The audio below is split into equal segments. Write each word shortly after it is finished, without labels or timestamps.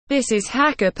This is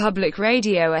Hacker Public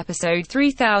Radio episode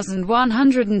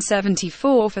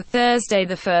 3174 for Thursday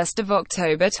the 1st of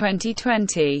October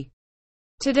 2020.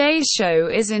 Today's show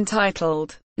is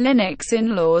entitled Linux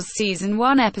Inlaws Season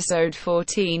 1 Episode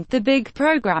 14, The Big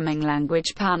Programming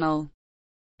Language Panel,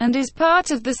 and is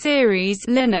part of the series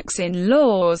Linux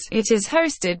Inlaws. It is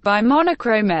hosted by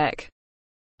Monochromec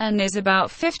and is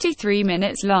about 53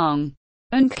 minutes long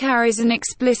and carries an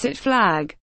explicit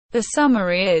flag. The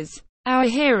summary is: our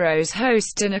heroes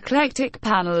host an eclectic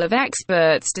panel of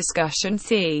experts discussion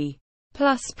C++,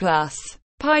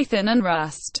 Python and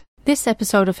Rust. This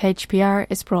episode of HPR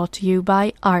is brought to you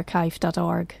by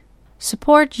archive.org.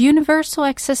 Support universal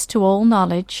access to all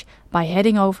knowledge by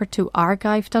heading over to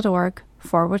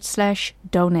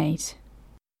archive.org/donate.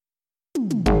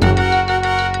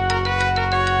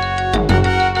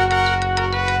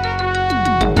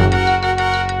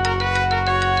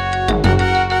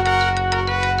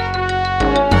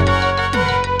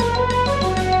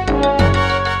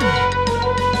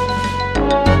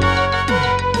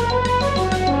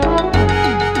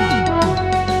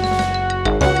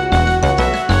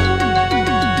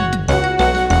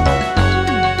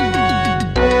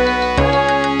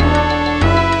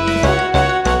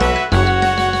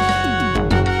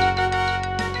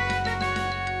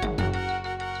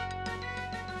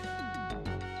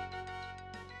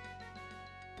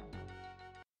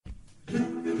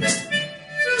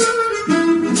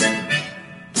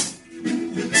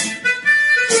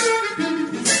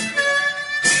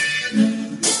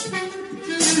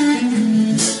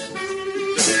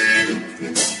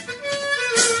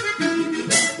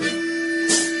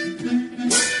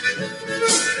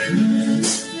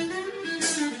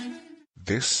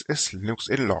 This is Linux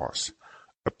Inlaws,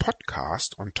 a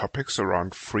podcast on topics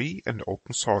around free and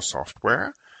open source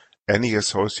software, any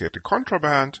associated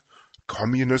contraband,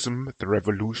 communism, the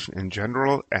revolution in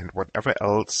general, and whatever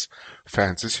else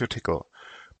fancies your tickle.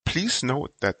 Please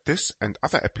note that this and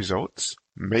other episodes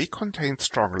may contain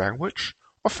strong language,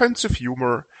 offensive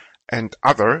humor, and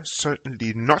other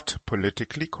certainly not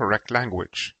politically correct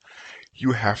language.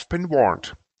 You have been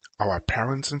warned. Our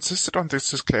parents insisted on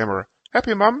this disclaimer.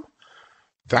 Happy, Mum?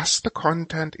 Thus, the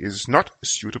content is not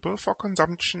suitable for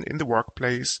consumption in the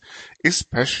workplace,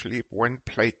 especially when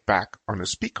played back on a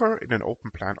speaker in an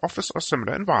open plan office or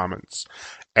similar environments.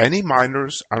 Any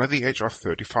minors under the age of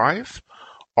 35,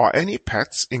 or any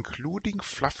pets, including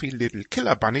fluffy little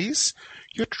killer bunnies,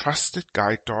 your trusted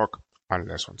guide dog,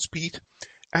 unless on speed,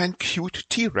 and cute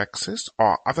T-Rexes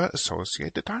or other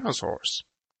associated dinosaurs.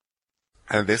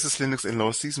 And this is Linux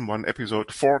Inlaws Season 1,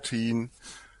 Episode 14,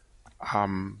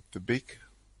 the big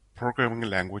programming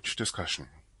language discussion.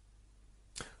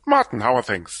 Martin, how are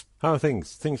things? How are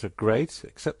things? Things are great,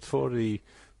 except for the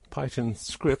Python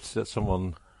script that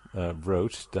someone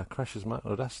wrote that crashes my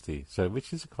Audacity. So,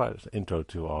 which is quite an intro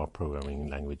to our programming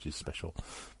languages special.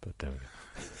 But there we go.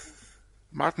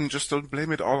 Martin, just don't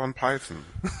blame it all on Python.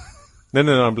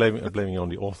 No, I'm blaming on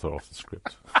the author of the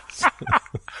script.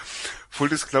 Full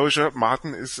disclosure,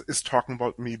 Martin is talking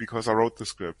about me because I wrote the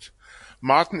script.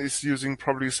 Martin is using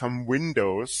probably some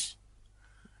Windows,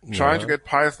 trying to get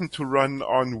Python to run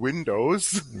on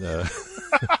Windows. No.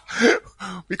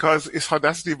 Because his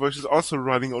Audacity version is also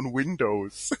running on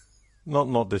Windows.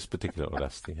 Not this particular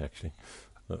Audacity, actually.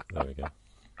 But there we go.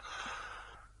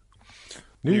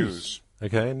 News.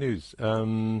 Okay, news.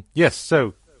 Yes,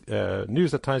 so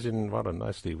news that ties in rather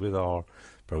nicely with our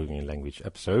programming language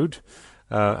episode.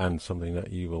 And something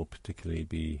that you will particularly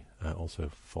be also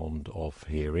fond of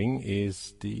hearing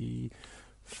is the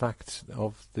fact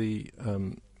of the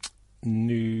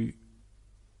new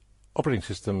operating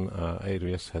system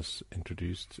AWS has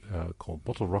introduced called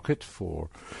BottleRocket for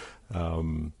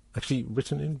actually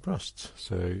written in Rust.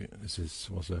 So this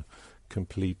was a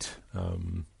complete...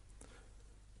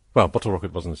 well,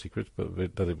 BottleRocket wasn't a secret, but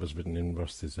that it was written in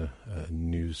Rust is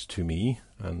news to me.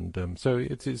 And so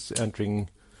it is entering...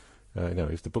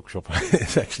 if the bookshop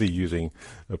is actually using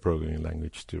a programming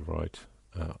language to write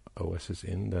OSs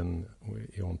in, then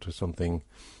we're on to something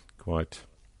quite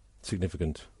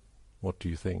significant. What do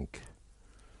you think?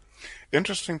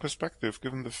 Interesting perspective,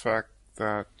 given the fact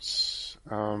that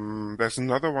there's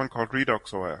another one called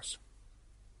Redux OS.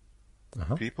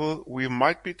 Uh-huh. People, we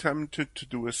might be tempted to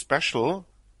do a special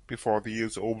before the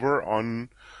year's over on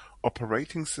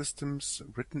operating systems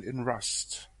written in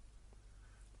Rust.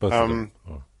 Both of them.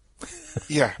 Oh.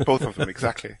 Yeah, both of them,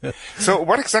 exactly. So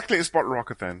what exactly is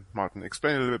BottleRocket then, Martin?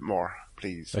 Explain a little bit more,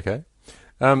 please. Okay.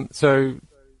 So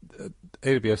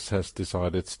AWS has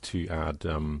decided to add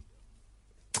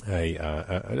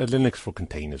a Linux for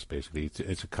containers, basically.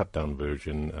 It's a cut-down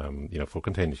version. For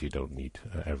containers, you don't need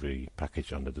every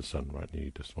package under the sun, right?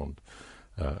 You just want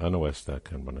an OS that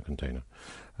can run a container.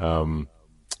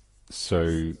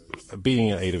 So,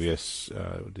 being at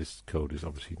AWS, this code has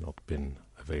obviously not been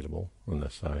available,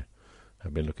 unless I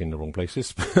have been looking in the wrong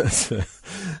places.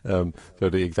 So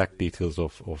the exact details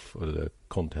of the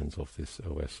contents of this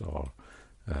OS are,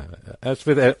 as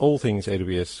with all things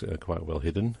AWS, quite well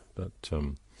hidden. But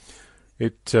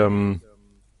it sort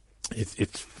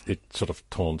of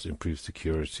taunts improved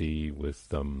security with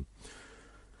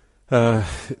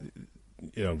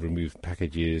remove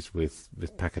packages with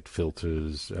packet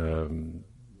filters,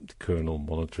 kernel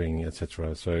monitoring,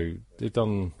 etc. So they've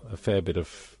done a fair bit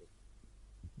of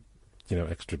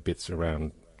extra bits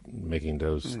around making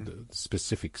those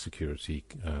specific security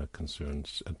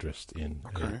concerns addressed in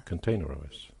a container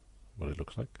OS. What it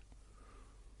looks like.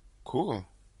 Cool.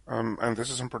 And this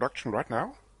is in production right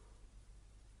now?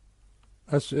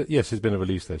 Yes, it's been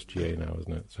released as GA now,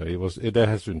 isn't it? So it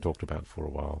has been talked about for a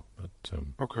while. But So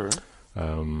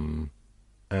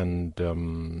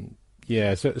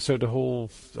the whole,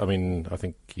 I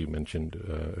think you mentioned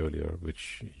earlier,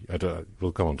 which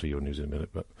we'll come on to your news in a minute,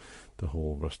 but the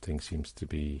whole Rust thing seems to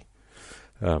be,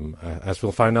 as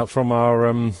we'll find out from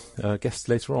our guests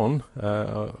later on,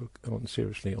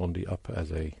 seriously on the up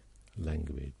as a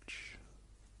language.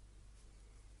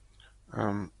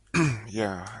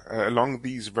 Along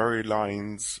these very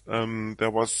lines,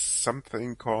 there was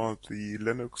something called the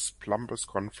Linux Plumbers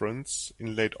Conference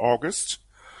in late August,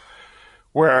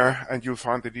 where, and you'll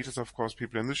find the details, of course,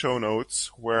 people in the show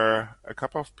notes, where a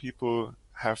couple of people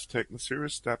have taken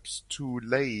serious steps to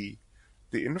lay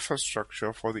the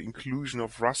infrastructure for the inclusion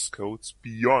of Rust codes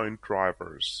beyond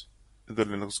drivers in the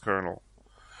Linux kernel.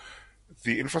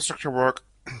 The infrastructure work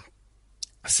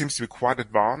seems to be quite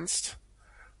advanced.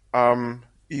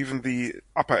 Even the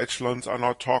upper echelons are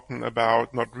not talking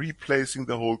about not replacing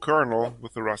the whole kernel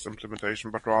with the Rust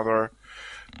implementation, but rather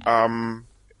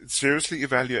seriously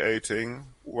evaluating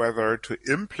whether to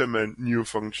implement new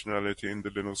functionality in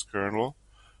the Linux kernel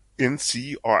in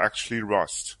C or actually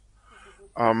Rust.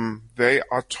 They're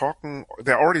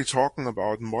already talking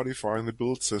about modifying the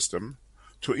build system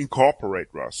to incorporate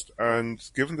Rust. And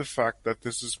given the fact that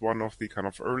this is one of the kind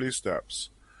of early steps,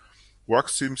 work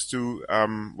seems to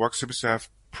have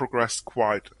progressed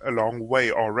quite a long way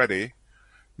already,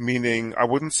 meaning I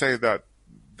wouldn't say that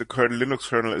the current Linux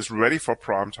kernel is ready for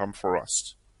prime time for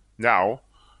Rust now,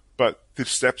 but the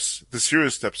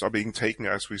serious steps are being taken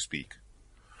as we speak.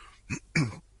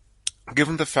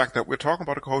 Given the fact that we're talking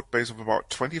about a code base of about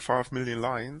 25 million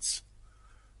lines,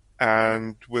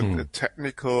 and with a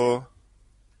technical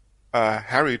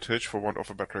heritage, for want of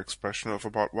a better expression, of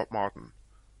about what, Martin?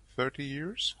 30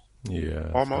 years?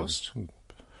 Yeah. Almost.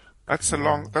 That's a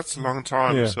long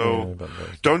time.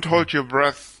 Don't hold your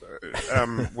breath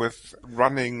with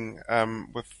running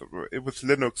with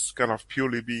Linux kind of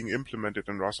purely being implemented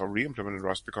in Rust or re-implemented in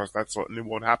Rust, because that certainly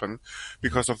won't happen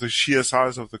because of the sheer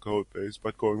size of the code base.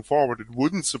 But going forward, it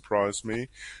wouldn't surprise me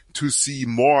to see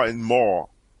more and more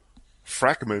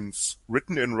fragments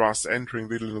written in Rust entering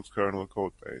the Linux kernel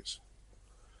code base.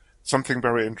 Something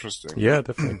very interesting. Yeah,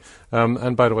 definitely.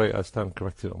 And by the way, I stand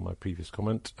corrected on my previous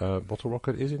comment. Bottle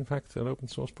Rocket is in fact an open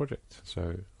source project,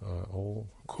 so all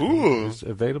cool is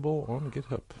available on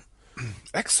GitHub.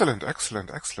 Excellent.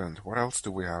 What else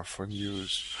do we have for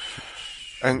news?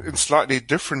 And in slightly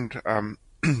different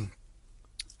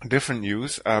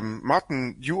news,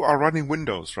 Martin, you are running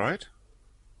Windows, right?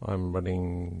 I'm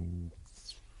running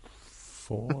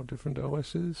 4 different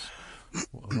OSs.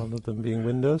 One of them being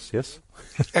Windows, yes.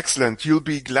 Excellent. You'll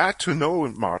be glad to know,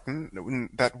 Martin,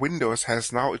 that Windows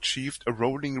has now achieved a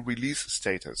rolling release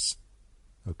status.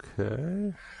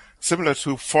 Okay. Similar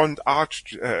to font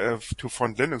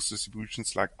Linux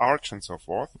distributions like Arch and so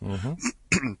forth,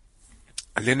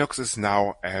 Linux is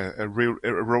now a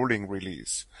rolling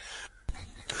release.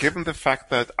 Given the fact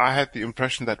that I had the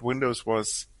impression that Windows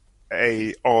was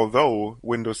although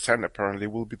Windows 10 apparently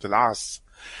will be the last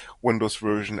Windows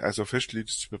version as officially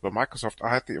distributed by Microsoft, I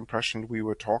had the impression we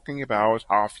were talking about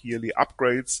half-yearly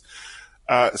upgrades,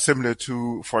 similar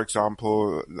to, for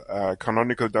example,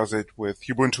 Canonical does it with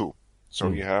Ubuntu. So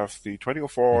you have the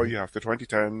 2004, you have the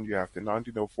 2010, you have the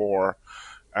 1904,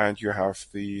 and you have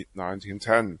the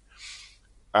 1910.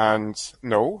 And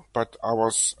no, but I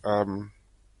was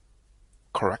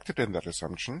corrected in that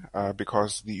assumption,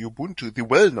 because the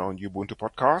well-known Ubuntu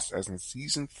podcast, as in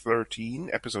season 13,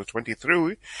 episode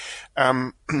 23,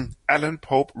 Alan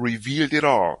Pope revealed it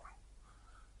all.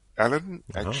 Alan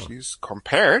actually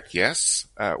compared,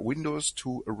 Windows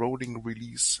to a rolling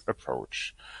release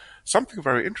approach. Something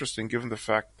very interesting given the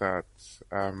fact that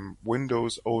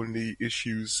Windows only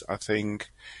issues, I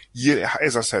think,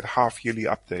 as I said, half-yearly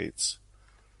updates.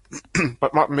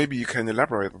 But Martin, maybe you can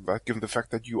elaborate on that, given the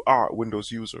fact that you are a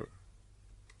Windows user.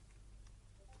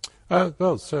 They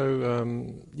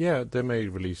may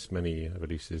release many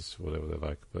releases, whatever they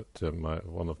like, but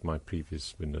one of my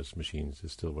previous Windows machines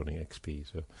is still running XP,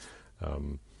 so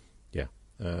I'm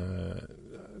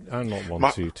not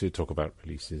one to talk about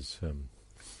releases.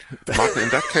 Martin, in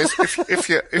that case,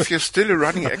 if you're still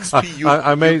running XP, you'll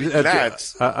be glad.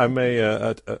 I may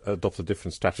adopt a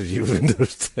different strategy with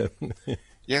Windows 10.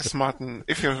 Yes, Martin,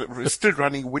 if you're still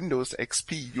running Windows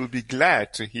XP, you'll be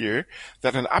glad to hear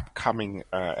that an upcoming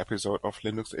episode of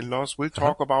Linux Inlaws will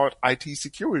talk about IT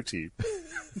security.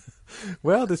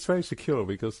 Well, it's very secure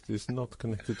because it's not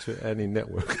connected to any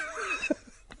network.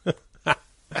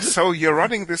 So you're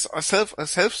running this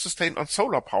self-sustained on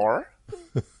solar power?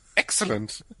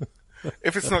 Excellent.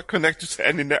 If it's not connected to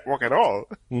any network at all.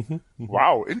 Mm-hmm.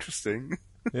 Wow, interesting.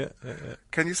 Yeah.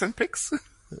 Can you send pics?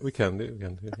 We can do,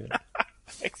 yeah.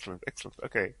 Excellent.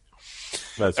 Okay.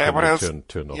 That's probably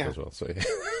turned off as well. So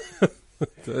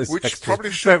which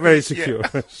probably should very secure.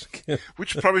 Yeah.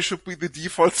 Which probably should be the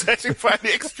default setting for any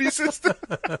XP system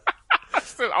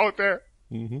still out there.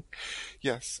 Mm-hmm.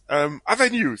 Yes. Other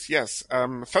news. Yes.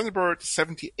 Thunderbird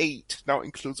 78 now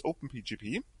includes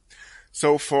OpenPGP.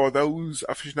 So for those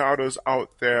aficionados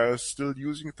out there still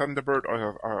using Thunderbird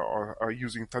or are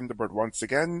using Thunderbird once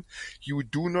again, you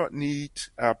do not need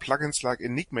plugins like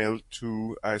Enigmail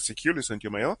to securely send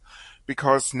your mail,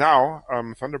 because now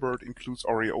Thunderbird includes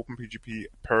already OpenPGP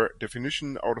per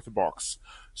definition out of the box.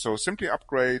 So simply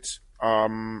upgrade,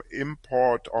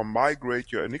 import or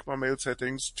migrate your Enigma mail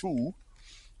settings to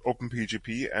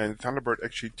OpenPGP, and Thunderbird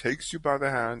actually takes you by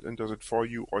the hand and does it for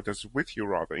you, or does it with you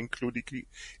rather, including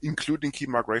key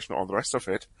migration, all the rest of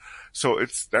it. So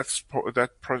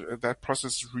that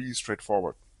process is really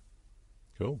straightforward.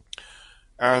 Cool.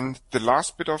 And the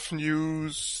last bit of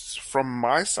news from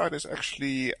my side is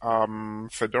actually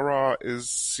Fedora is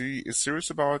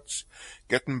serious about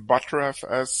getting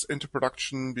ButterFS into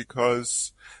production,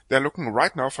 because they're looking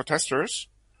right now for testers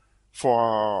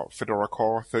for Fedora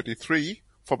Core 33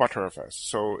 for ButterFS.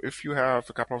 So if you have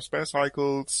a couple of spare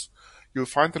cycles, you'll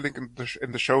find the link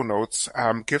in the show notes.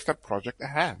 Give that project a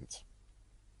hand.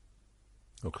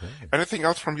 Okay. Anything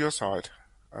else from your side,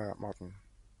 Martin?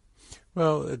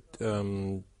 Well,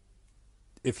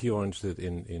 if you're interested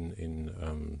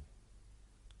in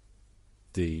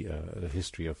the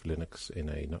history of Linux in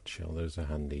a nutshell, there's a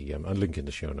handy a link in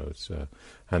the show notes,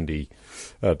 handy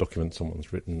document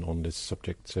someone's written on this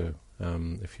subject. So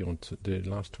if you want the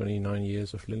last 29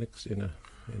 years of Linux in a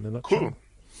nutshell. Cool.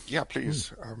 Yeah,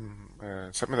 please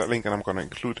send me that link, and I'm going to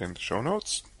include it in the show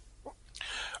notes.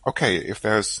 Okay, if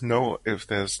there's no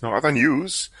other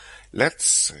news,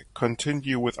 let's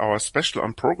continue with our special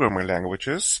on programming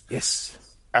languages. Yes.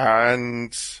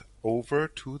 And over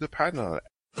to the panel.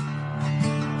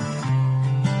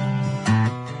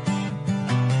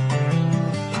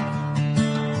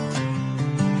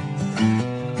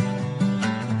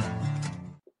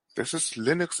 This is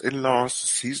Linux Inlaws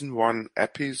Season 1,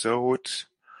 Episode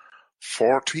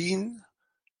 14,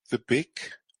 the big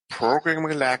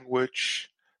programming language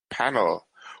panel.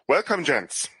 Welcome,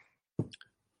 gents.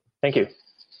 Thank you.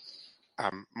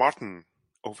 Martin,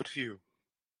 over to you.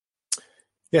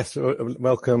 Yes,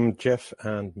 welcome, Jeff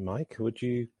and Mike. Would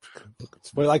you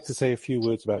like to say a few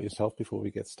words about yourself before we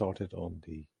get started on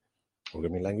the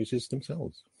programming languages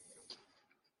themselves?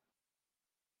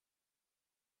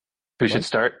 Who should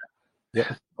start?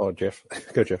 Yeah, or Jeff.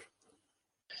 Go, Jeff.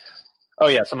 Oh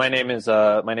yeah, so my name is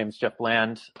Jeff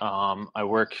Bland. I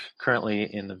work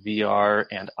currently in the VR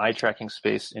and eye tracking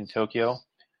space in Tokyo,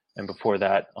 and before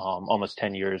that, almost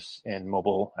 10 years in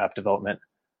mobile app development.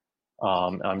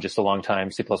 I'm just a long-time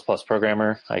C++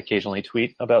 programmer. I occasionally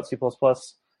tweet about C++,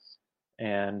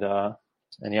 and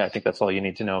yeah, I think that's all you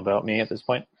need to know about me at this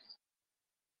point.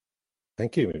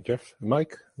 Thank you, Jeff.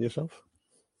 Mike, yourself?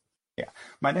 Yeah,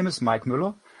 my name is Mike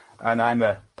Müller, and I'm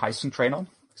a Python trainer.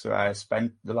 So I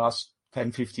spent the last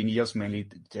 10, 15 years mainly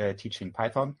teaching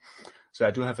Python. So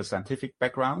I do have a scientific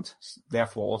background.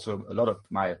 Therefore, also a lot of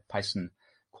my Python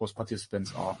course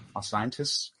participants are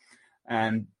scientists.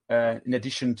 And in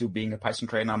addition to being a Python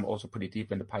trainer, I'm also pretty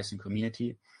deep in the Python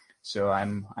community. So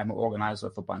I'm an organizer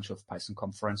of a bunch of Python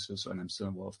conferences, and I'm still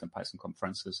involved in Python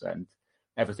conferences and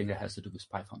everything that has to do with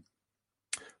Python.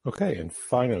 Okay, and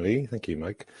finally, thank you,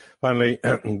 Mike. Finally,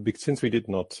 since we did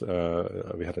not,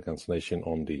 we had a cancellation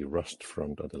on the Rust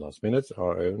front at the last minute,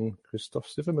 our own Christoph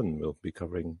Zimmermann will be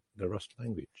covering the Rust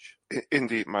language.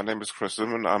 Indeed, my name is Chris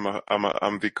Zimmermann.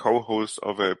 I'm the co-host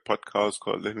of a podcast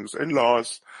called Linux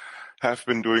Inlaws. Have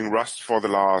been doing Rust for the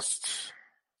last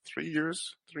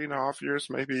 3.5 years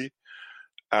maybe.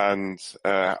 And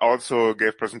also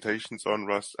gave presentations on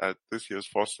Rust at this year's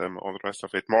FOSDEM, all the rest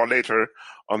of it. More later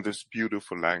on this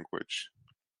beautiful language.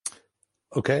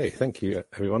 Okay, thank you,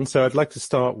 everyone. So I'd like to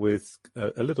start with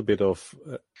a little bit of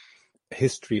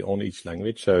history on each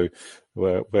language. So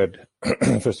where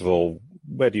first of all,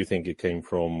 where do you think it came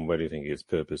from? Where do you think its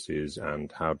purpose is?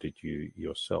 And how did you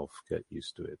yourself get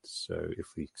used to it? So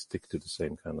if we stick to the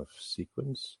same kind of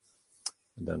sequence,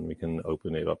 and then we can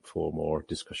open it up for more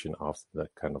discussion after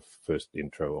that kind of first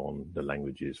intro on the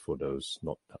languages for those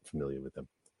not that familiar with them.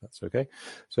 That's okay.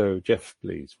 So Jeff,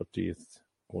 please, what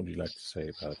would you like to say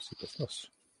about C++?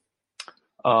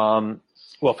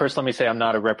 Well, first let me say I'm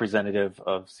not a representative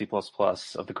of C++,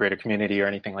 of the greater community or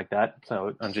anything like that.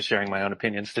 So I'm just sharing my own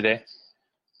opinions today.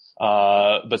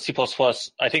 But C++,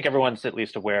 I think everyone's at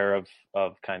least aware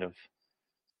of kind of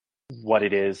what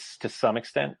it is to some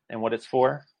extent and what it's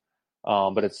for.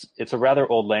 But it's a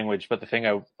rather old language. But the thing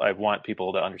I want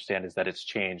people to understand is that it's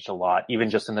changed a lot, even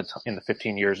just in the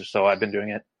 15 years or so I've been doing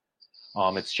it.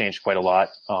 It's changed quite a lot.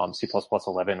 C++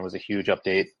 11 was a huge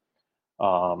update.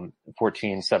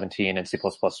 14, 17, and C++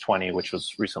 20, which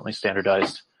was recently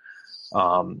standardized,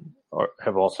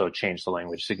 have also changed the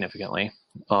language significantly.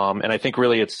 And I think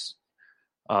really it's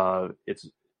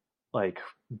like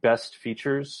best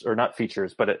features, or not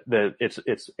features, but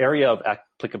its area of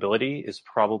applicability is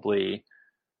probably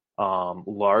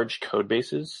large code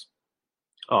bases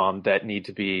that need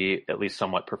to be at least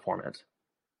somewhat performant.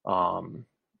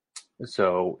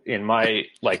 So in my,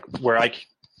 where I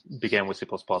began with C++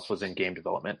 was in game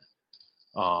development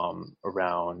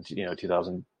around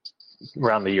 2000,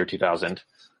 around the year 2000.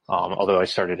 Although I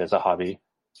started as a hobby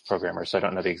programmer, so I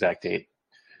don't know the exact date.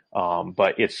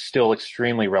 But it's still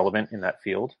extremely relevant in that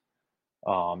field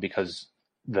because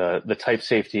the type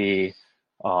safety,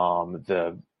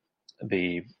 the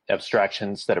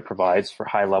abstractions that it provides for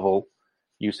high level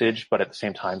usage, but at the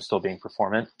same time still being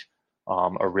performant,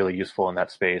 are really useful in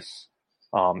that space.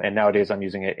 And nowadays I'm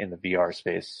using it in the VR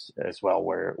space as well,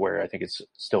 where I think it's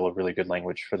still a really good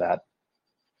language for that.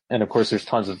 And of course, there's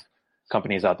tons of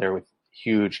companies out there with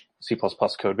huge C++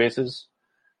 code bases.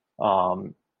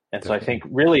 And so I think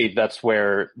really that's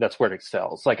where it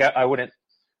excels. Like I wouldn't,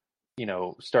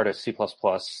 start a C++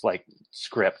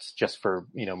 script just for,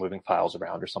 moving files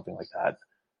around or something like that.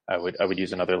 I would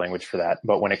use another language for that.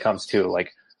 But when it comes to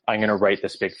I'm going to write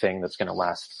this big thing that's going to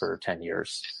last for 10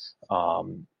 years,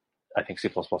 I think C++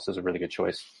 is a really good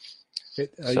choice.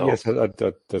 Yes,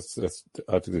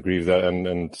 I'd agree with that.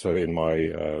 And so in my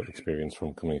experience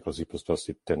from coming across C++,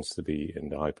 it tends to be in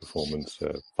the high performance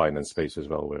finance space as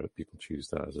well, where people choose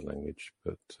that as a language.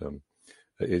 But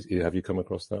have you come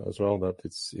across that as well? That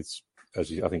it's I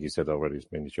think you said already,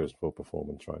 it's mainly chosen for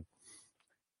performance, right?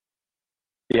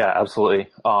 Yeah, absolutely.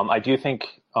 I do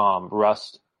think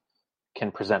Rust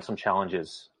can present some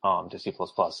challenges to C++,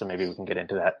 so maybe we can get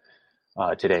into that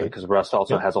today, because Rust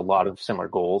also has a lot of similar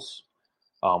goals.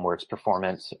 Where it's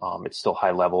performant, it's still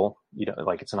high level.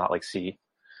 It's not like C.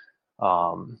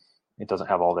 It doesn't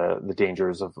have all the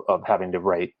dangers of having to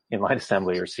write inline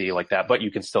assembly or C like that, but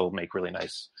you can still make really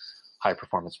nice high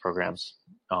performance programs.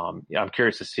 I'm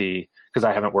curious to see, because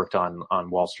I haven't worked on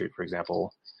Wall Street, for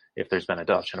example, if there's been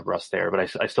adoption of Rust there, but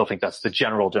I still think that's the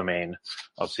general domain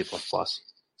of C++.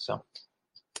 So.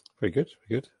 Very good.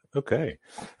 Very good. Okay.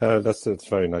 That's a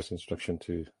very nice introduction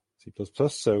to C++.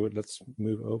 So let's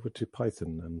move over to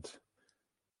Python, and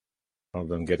rather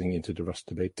than getting into the Rust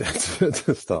debate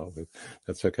to start with.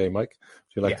 That's okay, Mike.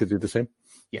 Would you like to do the same?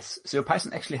 Yes. So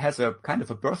Python actually has a kind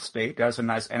of a birth state. There's a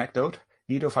nice anecdote.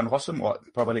 Guido van Rossum, or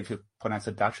probably if you pronounce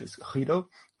it Dutch, it's Guido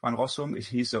van Rossum.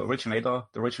 He's the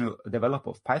original developer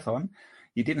of Python.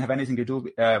 He didn't have anything to do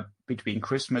between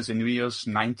Christmas and New Year's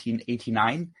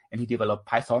 1989, and he developed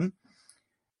Python,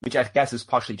 which I guess is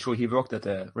partially true. He worked at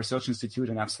a research institute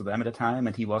in Amsterdam at the time,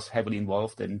 and he was heavily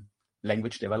involved in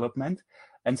language development.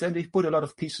 And then they put a lot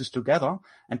of pieces together,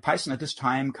 and Python at this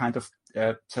time kind of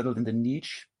settled in the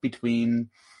niche between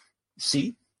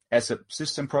C as a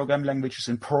system program languages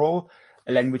and Perl,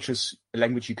 a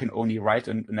language you can only write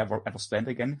and never understand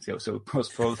again. So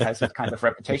Perl has that kind of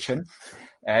reputation.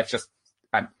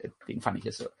 I'm being funny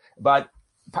here. But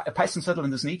Python settled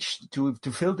in this niche to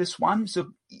fill this one.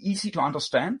 So easy to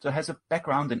understand. It has a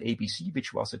background in ABC,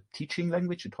 which was a teaching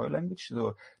language, a toy language.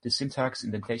 So the syntax,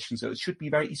 indentation. So it should be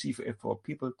very easy for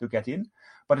people to get in,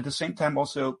 but at the same time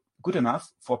also good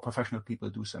enough for professional people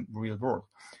to do some real work.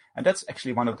 And that's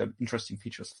actually one of the interesting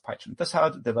features of Python. That's how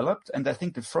it developed. And I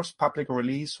think the first public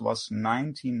release was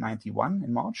 1991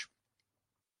 in March.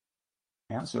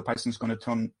 Yeah, so Python is going to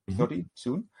turn 30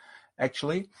 soon,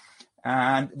 actually.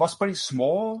 And it was pretty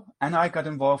small. And I got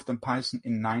involved in Python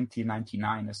in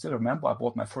 1999. I still remember I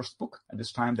bought my first book. At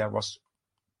this time, there was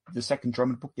the second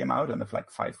German book came out, and there's like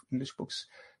 5 English books.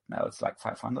 Now it's like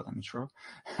 500, I'm not sure.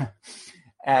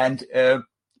 And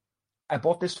I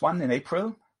bought this one in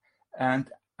April, and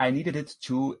I needed it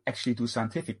to actually do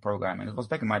scientific programming. It was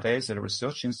back in my days at a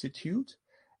research institute,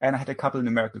 and I had a couple of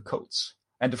numerical codes.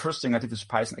 And the first thing I did with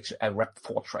Python, actually, I wrapped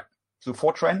Fortran. So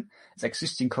Fortran is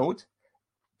existing code,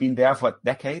 been there for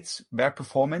decades, very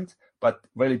performant, but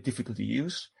really difficult to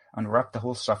use, and wrapped the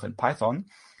whole stuff in Python.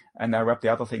 And I wrapped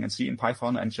the other thing in C in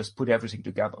Python and just put everything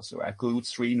together. So I glued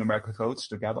 3 numerical codes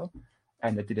together,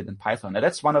 and I did it in Python. And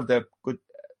that's one of the good,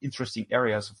 interesting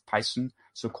areas of Python,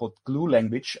 so-called glue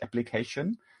language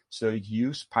application. So you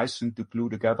use Python to glue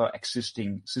together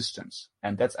existing systems.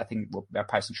 And that's, I think, where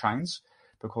Python shines,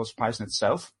 because Python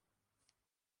itself,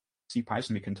 C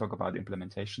Python, we can talk about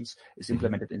implementations, is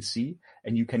implemented in C,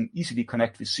 and you can easily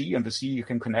connect with C, and with C you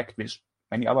can connect with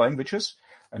many other languages,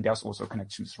 and there's also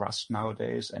connections with Rust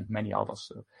nowadays and many others.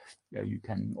 So you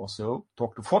can also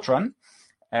talk to Fortran,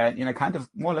 and in a kind of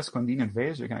more or less convenient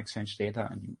way, so you can exchange data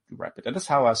and you wrap it. And that's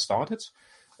how I started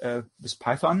with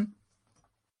Python.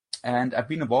 And I've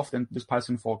been involved in this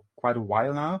Python for quite a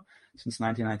while now, since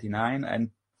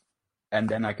 1999. And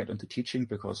then I got into teaching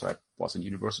because I was in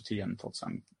university and taught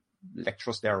some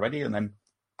lectures there already. And then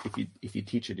if you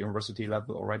teach at university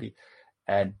level already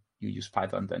and you use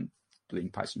Python, then doing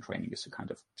Python training is a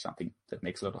kind of something that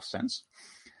makes a lot of sense.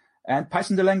 And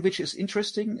Python, the language, is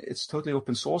interesting. It's totally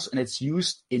open source, and it's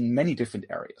used in many different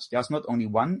areas. There's not only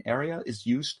one area. It's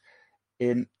used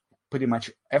in pretty much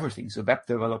everything. So web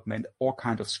development, all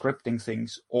kind of scripting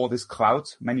things, all this cloud,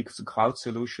 many cloud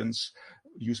solutions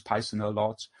use Python a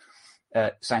lot.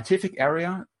 Scientific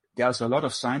area, there's a lot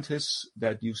of scientists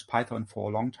that use Python for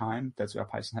a long time. That's where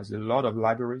Python has a lot of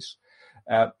libraries.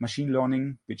 Machine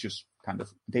learning, which is kind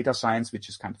of data science, which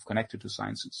is kind of connected to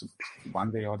science. It's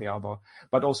one way or the other,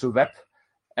 but also web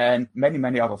and many,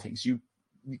 many other things. You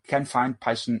can find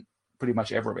Python pretty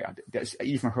much everywhere. I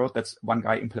even heard that one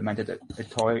guy implemented a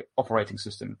toy operating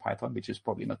system in Python, which is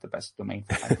probably not the best domain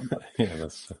for Python. But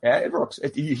it works.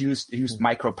 He used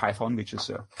MicroPython, which is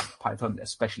a Python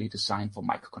especially designed for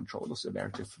microcontrollers, a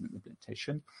very different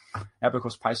implementation.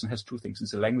 Because Python has 2 things.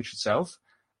 It's a language itself,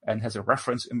 and has a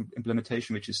reference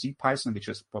implementation, which is C Python, which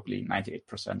is probably 98%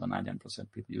 or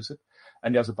 99% people use it.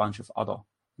 And there's a bunch of other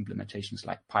implementations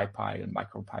like PyPy and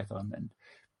MicroPython and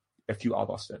a few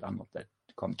others that are not that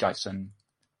common, JSON,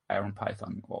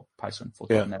 IronPython, or Python for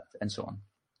 .NET, and so on.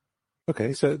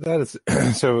 Okay, so that is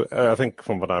I think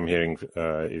from what I'm hearing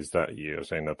is that you're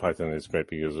saying that Python is great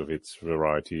because of its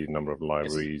variety, number of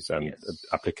libraries, and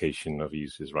application of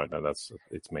uses. Right now, that's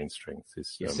its main strength.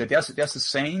 So there's a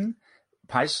saying: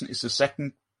 Python is the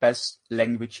second best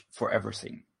language for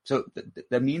everything. So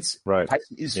that means Python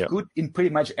is good in pretty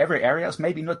much every area. It's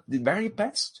maybe not the very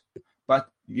best, but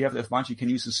you have the advantage you can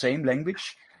use the same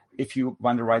language if you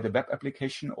want to write a web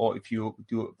application, or if you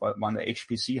want a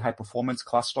HPC, high performance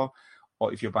cluster,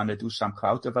 or if you want to do some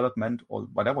cloud development or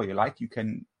whatever you like, you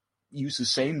can use the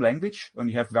same language, and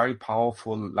you have very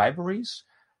powerful libraries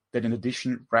that in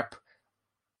addition wrap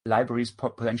libraries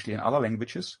potentially in other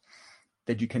languages,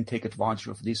 that you can take advantage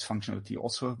of this functionality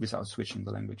also without switching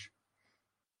the language.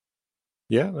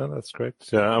 Yeah, no, that's great.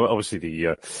 Obviously,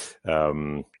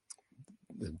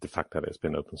 the fact that it's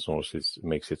been open source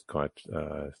makes it quite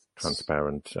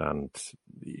transparent. And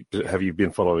have you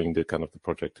been following the kind of the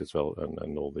project as well,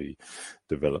 and all the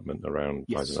development around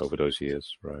Python over those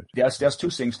years? Right. There's 2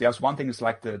 things. There's one thing is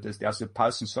like there's the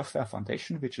Python Software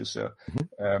Foundation, which is a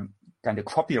kind of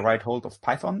copyright hold of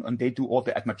Python, and they do all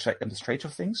the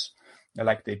administrative things.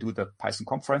 Like they do the Python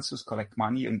conferences, collect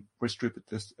money, and distribute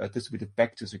it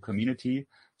back to the community,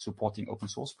 supporting open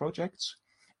source projects.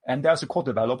 And there's a core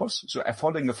developers. So I'm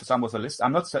following some of the lists.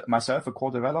 I'm not myself a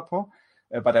core developer,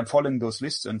 but I'm following those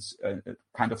lists and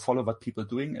kind of follow what people are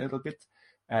doing a little bit.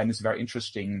 And it's a very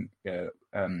interesting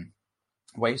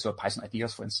way. So Python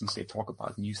Ideas, for instance, they talk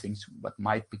about new things that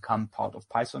might become part of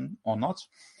Python or not.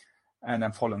 And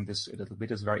I'm following this a little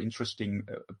bit. It's a very interesting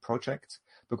project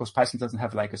because Python doesn't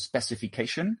have like a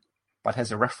specification but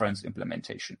has a reference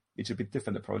implementation. It's a bit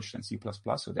different approach than C++.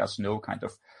 So there's no kind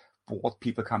of board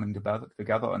people coming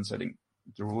together and setting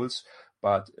the rules,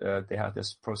 but they have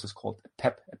this process called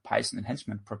PEP, a Python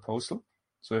Enhancement Proposal.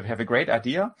 So if you have a great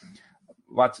idea,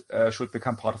 what should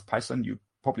become part of Python, you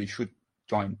probably should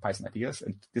join Python Ideas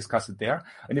and discuss it there.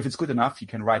 And if it's good enough, you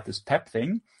can write this PEP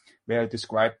thing where you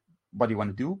describe what you want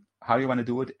to do, how you want to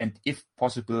do it, and if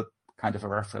possible, kind of a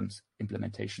reference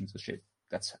implementation. So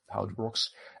that's how it works.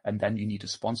 And then you need a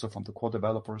sponsor from the core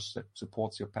developers that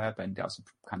supports your PEP, and there's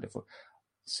a kind of a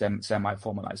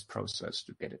semi-formalized process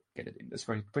to get it in. That's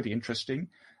pretty interesting,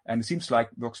 and it seems like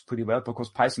it works pretty well because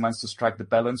Python wants to strike the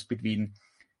balance between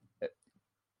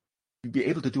be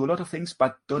able to do a lot of things,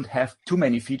 but don't have too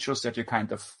many features that you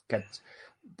kind of get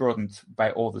burdened by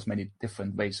all these many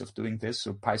different ways of doing this.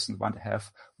 So Python want to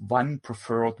have one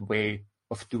preferred way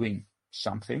of doing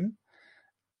something.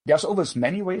 There's always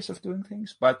many ways of doing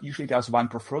things, but usually there's one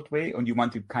preferred way, and you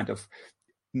want to kind of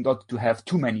not to have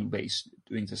too many ways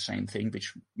doing the same thing,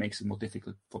 which makes it more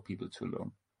difficult for people to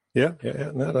learn. Yeah.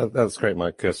 No, that's great,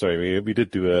 Mike. Sorry, we did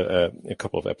do a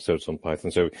couple of episodes on Python,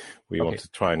 so we want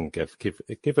to try and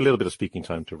give a little bit of speaking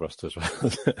time to Rust as well.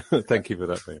 Thank you for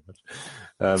that very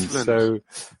much. So,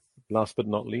 last but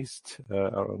not least,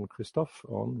 our own Christoph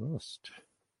on Rust.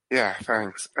 Yeah,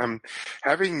 thanks.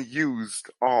 Having used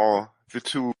all the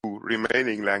two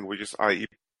remaining languages, i.e.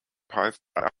 Python,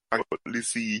 I totally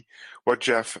see what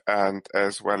Jeff and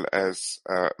as well as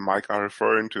Mike are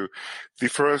referring to. The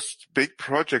first big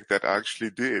project that I actually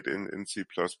did in C++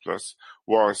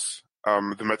 was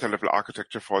the meta-level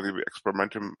architecture for the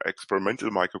experimental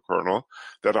microkernel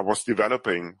that I was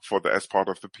developing as part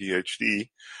of the PhD.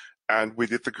 And we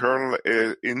did the kernel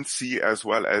in C as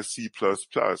well as C++.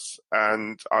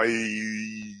 And I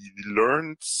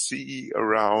learned C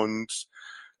around,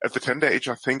 at the tender age,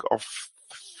 I think, of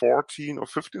 14 or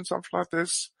 15, something like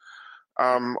this.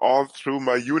 All through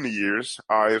my uni years,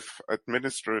 I've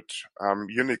administered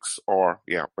Unix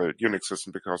Unix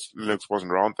system because Linux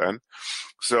wasn't around then.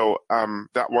 So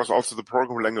that was also the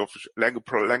programming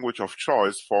language of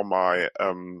choice for my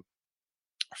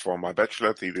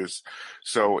bachelor thesis.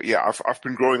 So yeah, I've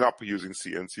been growing up using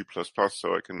C and C++,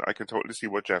 so I can totally see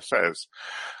what Jeff says.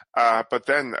 But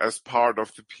then as part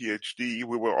of the PhD,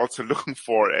 we were also looking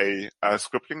for a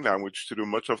scripting language to do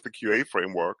much of the QA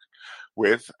framework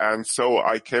with. And so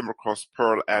I came across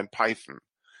Perl and Python.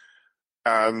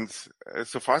 And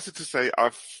suffice it to say,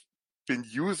 I've been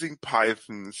using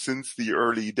Python since the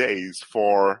early days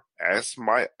for, as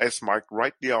Mike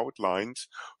rightly outlined,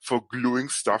 for gluing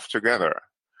stuff together.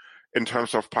 In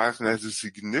terms of Python has a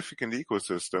significant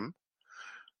ecosystem.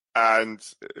 And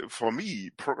for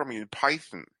me, programming in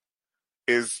Python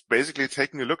is basically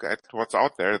taking a look at what's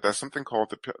out there. There's something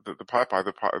called the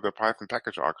Python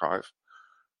package archive,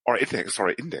 or index,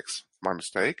 my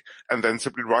mistake, and then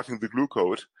simply writing the glue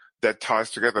code that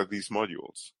ties together these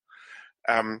modules.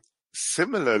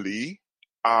 Similarly,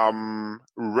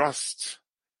 Rust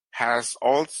has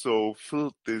also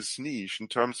filled this niche in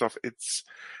terms of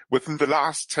within the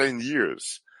last 10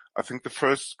 years. I think the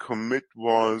first commit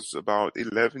was about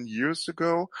 11 years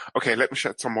ago. Okay, let me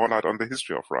shed some more light on the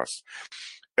history of Rust.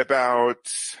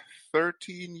 About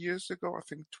 13 years ago, I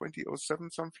think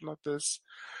 2007, something like this,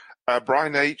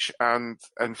 Brian H. and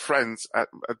friends at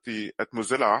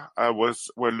Mozilla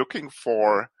were looking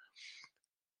for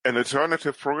an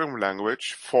alternative programming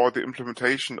language for the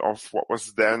implementation of what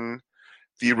was then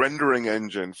the rendering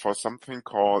engine for something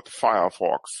called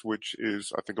Firefox, which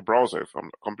is, I think, a browser, if I'm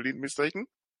not completely mistaken.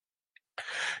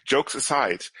 Jokes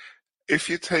aside, if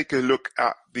you take a look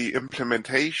at the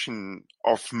implementation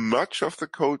of much of the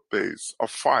code base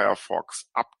of Firefox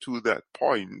up to that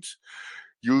point,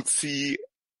 you'll see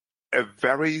a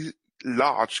very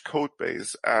large code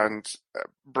base, and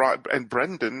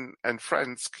Brendan and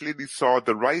friends clearly saw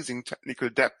the rising technical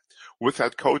depth with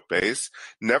that code base,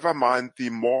 never mind the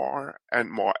more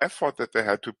and more effort that they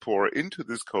had to pour into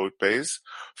this code base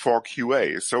for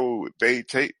QA. So they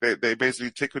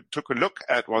basically took a look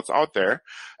at what's out there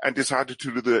and decided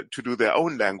to do their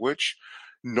own language,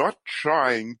 not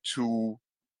trying to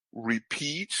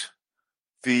repeat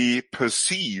the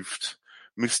perceived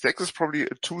mistake is probably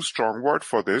a too strong word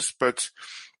for this, but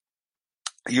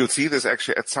you'll see this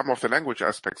actually at some of the language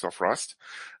aspects of Rust.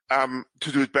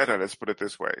 To do it better, let's put it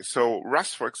this way. So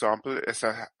Rust, for example,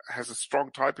 has a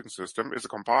strong typing system, is a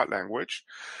compiled language,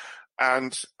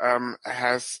 and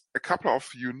has a couple of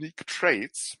unique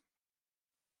traits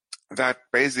that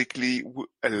basically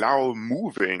allow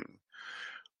moving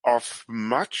of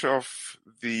much of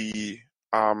the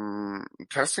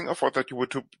testing effort that you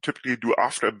would typically do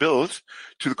after a build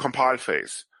to the compile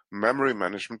phase. memory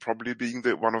management probably being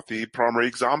one of the primary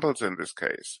examples in this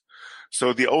case.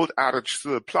 So the old adage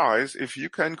still applies. If you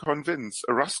can convince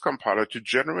a Rust compiler to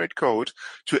generate code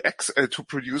to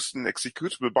produce an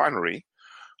executable binary,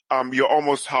 you're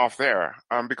almost half there,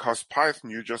 because Python,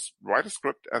 you just write a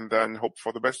script and then hope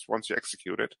for the best once you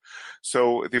execute it.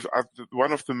 So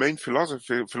one of the main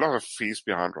philosophies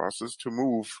behind Rust is to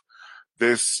move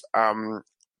this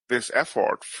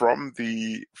effort from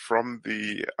the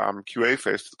QA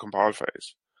phase to the compile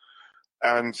phase.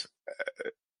 And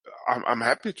I'm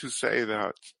happy to say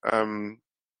that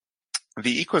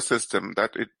the ecosystem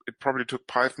that it probably took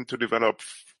Python to develop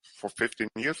for 15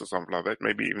 years or something like that,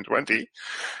 maybe even 20,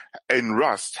 in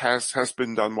Rust has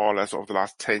been done more or less over the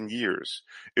last 10 years.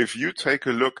 If you take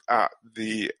a look at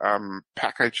the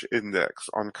package index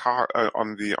on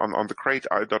the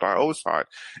crate.io side,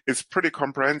 it's pretty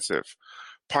comprehensive.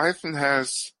 Python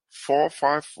has 4 or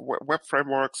 5 web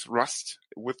frameworks. Rust,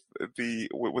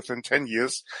 within 10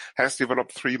 years, has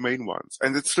developed 3 main ones,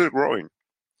 and it's still growing.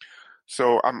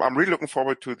 So I'm really looking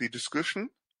forward to the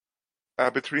discussion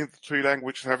between the 3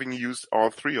 languages, having used all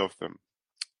 3 of them.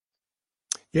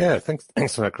 Yeah, thanks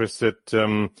for that, Chris.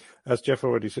 As Jeff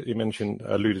already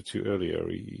alluded to earlier,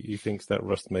 he thinks that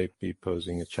Rust may be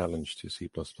posing a challenge to C++.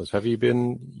 Have you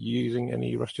been using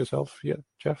any Rust yourself yet,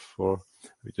 Jeff, or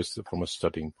just from a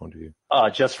studying point of view?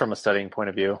 Just from a studying point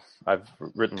of view. I've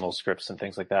written little scripts and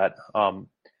things like that.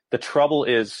 The trouble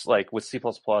is, like with C++,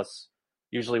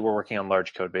 usually we're working on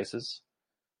large code bases.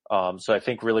 So I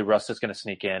think really Rust is going to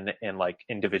sneak in like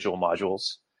individual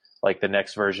modules, like the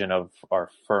next version of our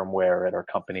firmware at our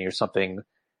company or something.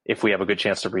 If we have a good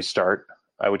chance to restart,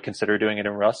 I would consider doing it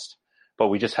in Rust. But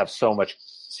we just have so much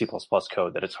C++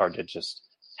 code that it's hard to just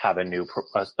have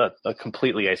a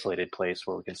completely isolated place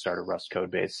where we can start a Rust code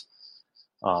base.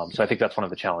 So I think that's one of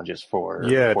the challenges for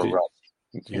Rust. Yes,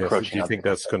 do you think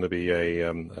that's going to be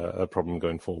a problem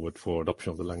going forward for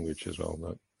adoption of the language as well?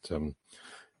 That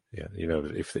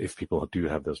if people do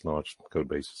have those large code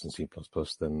bases in C++,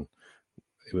 then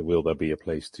will there be a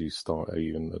place to start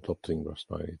even adopting Rust?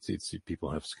 Right? It's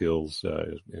people have skills,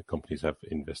 companies have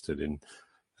invested in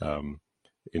a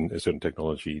certain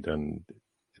technology, then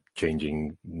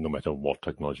changing no matter what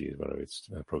technology, whether it's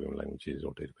programming languages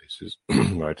or databases,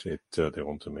 right? They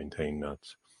want to maintain that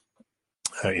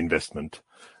investment.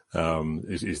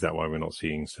 Is that why we're not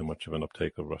seeing so much of an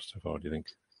uptake of Rust so far, do you think?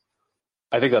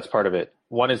 I think that's part of it.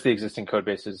 One is the existing code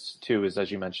bases. 2 is,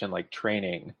 as you mentioned, like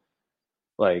training.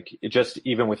 Like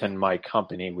even within my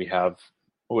company, we have,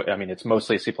 it's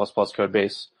mostly a C++ code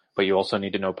base, but you also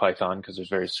need to know Python because there's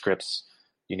various scripts.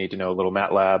 You need to know a little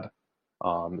MATLAB.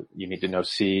 You need to know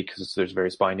C because there's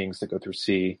various bindings that go through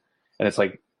C. And it's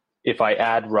like, if I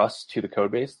add Rust to the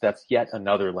code base, that's yet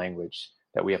another language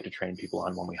that we have to train people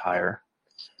on when we hire.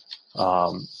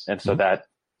 And so that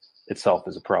itself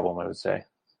is a problem, I would say.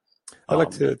 I'd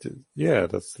like thanks.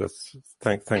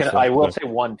 I will say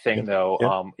one thing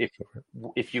though.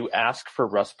 If you ask for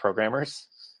Rust programmers,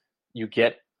 you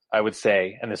get, I would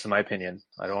say, and this is my opinion,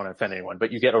 I don't want to offend anyone,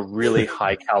 but you get a really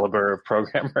high caliber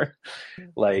programmer.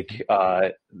 Like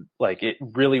it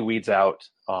really weeds out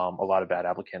a lot of bad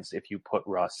applicants if you put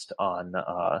Rust on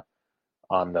the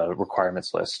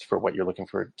requirements list for what you're looking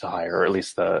for to hire, or at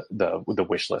least the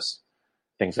wish list,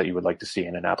 things that you would like to see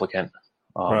in an applicant.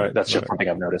 That's just something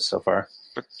I've noticed so far.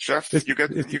 But Jeff, you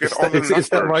get all the numbers. Is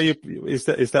that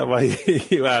why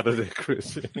you added it,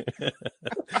 Chris?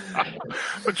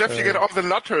 But Jeff, you get all the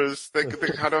nutters, the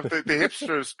kind of the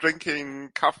hipsters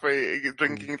drinking coffee,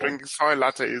 drinking soy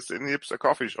lattes in hipster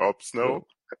coffee shops. No.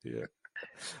 Yeah.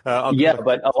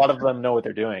 But a lot of them know what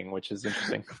they're doing, which is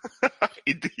interesting.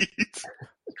 Indeed.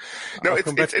 No,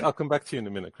 I'll come back to you in a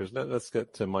minute, Chris. Let's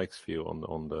get to Mike's view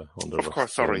on the of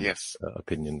course. Sorry, yes.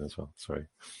 Opinion as well. Sorry,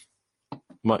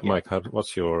 Mike.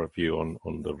 What's your view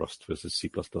on the Rust versus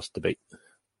C++ debate?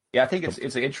 Yeah, I think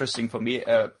it's interesting for me.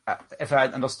 If I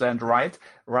understand right,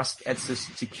 Rust adds this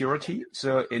security.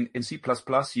 So in C++,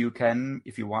 you can,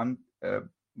 if you want,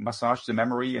 massage the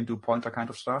memory and do pointer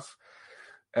kind of stuff.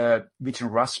 Which in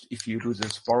Rust, if you do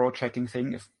this borrow checking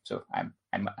thing,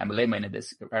 I'm a layman in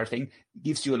this thing,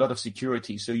 gives you a lot of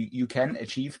security. So you can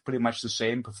achieve pretty much the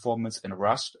same performance in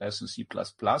Rust as in C++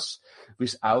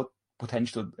 without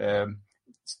potential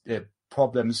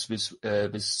problems with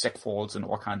seg faults and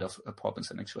all kind of problems.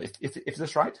 And actually, if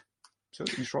that's right. So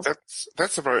in short,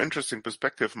 that's a very interesting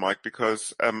perspective, Mike,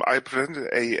 because I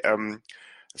presented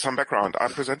some background. I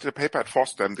presented a paper at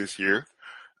FOSDEM this year.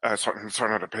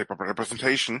 Sorry, not a paper, but a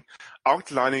presentation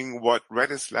outlining what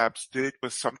Redis Labs did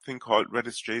with something called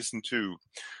Redis JSON 2.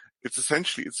 It's a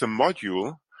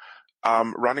module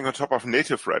running on top of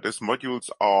native Redis. Modules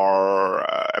are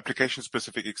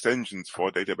application-specific extensions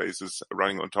for databases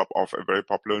running on top of a very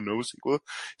popular NoSQL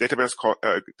database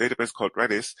called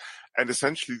Redis. And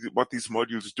essentially what these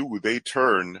modules do, they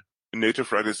turn native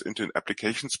Redis into an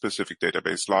application-specific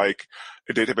database, like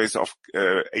a database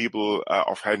able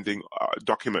of handling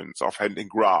documents, of handling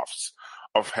graphs,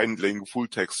 of handling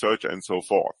full-text search, and so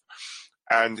forth.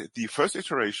 And the first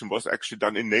iteration was actually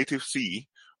done in native C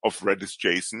of Redis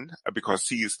JSON, because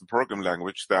C is the program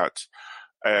language that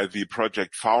the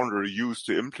project founder used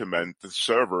to implement the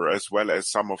server, as well as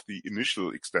some of the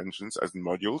initial extensions as in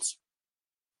modules.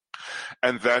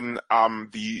 And then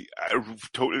the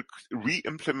total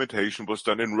re-implementation was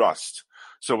done in Rust.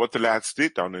 So what the lads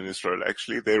did down in Israel,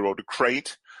 actually, they wrote a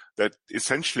crate that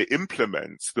essentially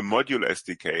implements the module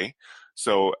SDK,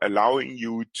 so allowing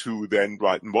you to then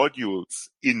write modules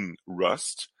in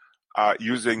Rust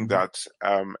using that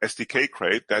SDK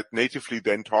crate that natively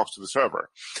then talks to the server.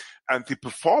 And the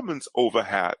performance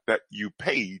overhead that you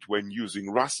paid when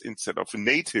using Rust instead of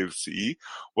native C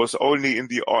was only on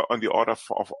the order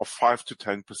of 5 to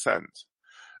 10%.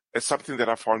 It's something that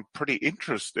I found pretty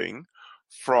interesting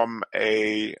from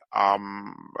a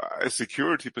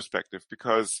security perspective,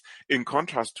 because in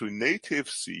contrast to native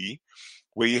C,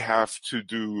 where you have to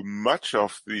do much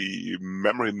of the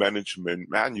memory management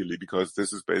manually, because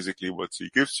this is basically what C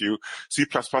gives you. C++,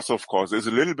 of course, is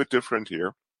a little bit different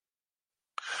here.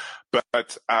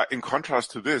 But in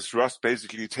contrast to this, Rust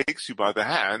basically takes you by the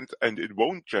hand, and it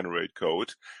won't generate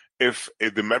code if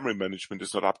the memory management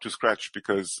is not up to scratch,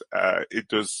 because it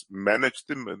does manage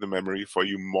the memory for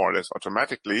you more or less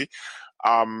automatically.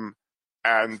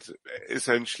 And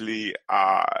essentially,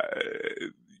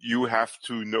 you have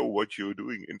to know what you're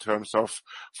doing in terms of,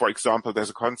 for example, there's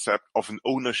a concept of an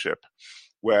ownership,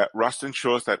 where Rust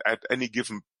ensures that at any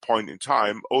given point in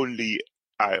time, only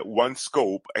one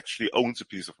scope actually owns a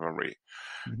piece of memory.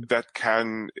 That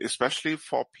can, especially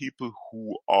for people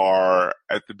who are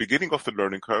at the beginning of the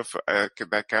learning curve,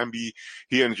 that can be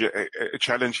a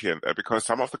challenge here and there, because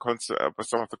some of the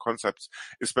concepts,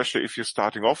 especially if you're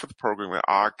starting off with programming,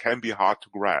 can be hard to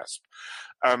grasp.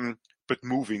 But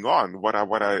moving on, what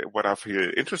I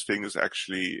feel interesting is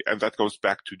actually, and that goes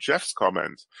back to Jeff's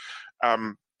comment,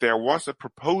 there was a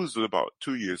proposal about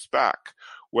 2 years back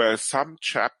where some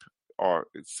chap, or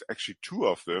it's actually two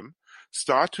of them,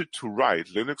 started to write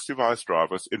Linux device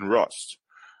drivers in Rust.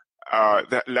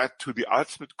 That led to the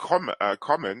ultimate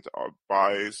comment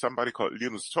by somebody called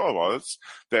Linus Torvalds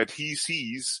that he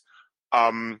sees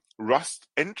Rust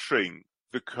entering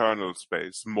the kernel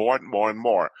space more and more and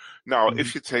more. Now,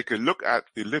 if you take a look at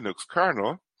the Linux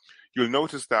kernel, you'll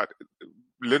notice that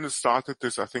Linus started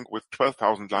this, I think, with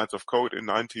 12,000 lines of code in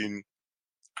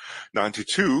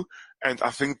 1992. And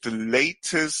I think the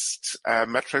latest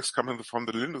metrics coming from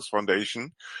the Linux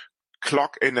Foundation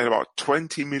clock in at about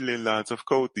 20 million lines of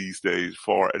code these days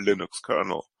for a Linux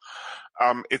kernel.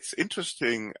 It's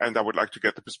interesting, and I would like to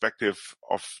get the perspective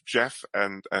of Jeff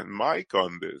and Mike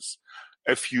on this.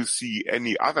 If you see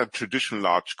any other traditional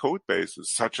large code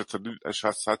bases, such as the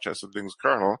Linux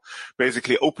kernel,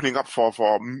 basically opening up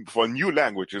for new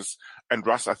languages, and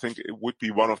Rust, I think, it would be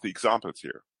one of the examples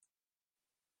here.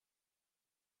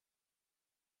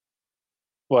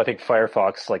 Well, I think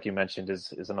Firefox, like you mentioned,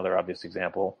 is another obvious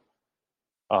example.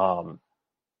 I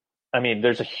mean,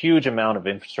 there's a huge amount of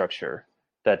infrastructure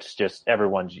that's just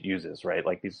everyone uses, right?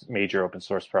 Like these major open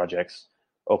source projects,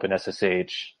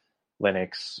 OpenSSH,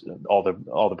 Linux, all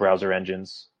the browser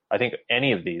engines. I think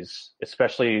any of these,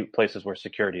 especially places where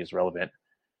security is relevant,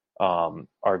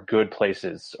 are good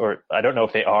places, or I don't know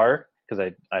if they are,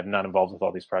 because I'm not involved with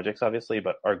all these projects, obviously,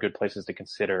 but are good places to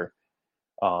consider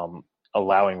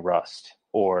allowing Rust,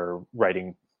 or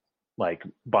writing like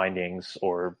bindings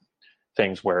or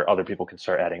things where other people can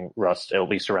start adding Rust, at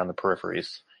least around the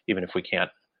peripheries, even if we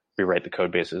can't rewrite the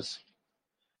code bases.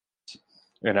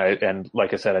 And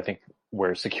like I said, I think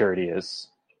where security is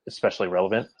especially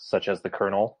relevant, such as the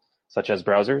kernel, such as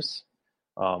browsers,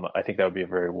 I think that would be a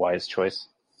very wise choice.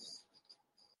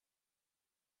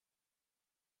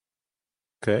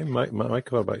 Okay, Mike,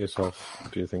 what about yourself?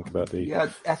 What do you think about the... Yeah,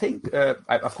 I think,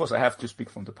 of course, I have to speak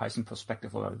from the Python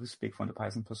perspective, or I will speak from the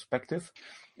Python perspective.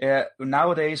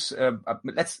 Nowadays,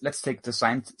 let's take the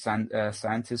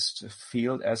scientist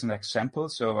field as an example.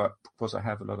 So, of course, I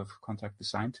have a lot of contact with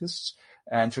scientists,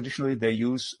 and traditionally they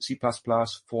use C++,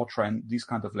 Fortran, these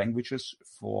kind of languages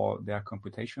for their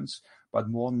computations. But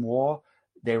more and more,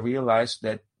 they realize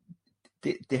that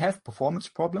they have performance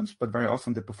problems, but very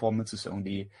often the performance is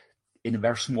only in a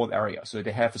very small area. So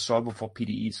they have a solver for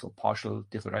PDEs, for partial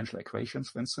differential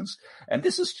equations, for instance. And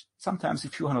this is sometimes a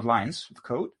few hundred lines of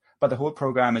code, but the whole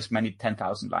program is many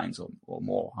 10,000 lines or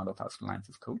more, 100,000 lines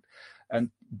of code. And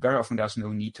very often there's no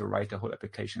need to write the whole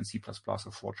application in C++ or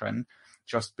Fortran,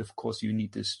 just because you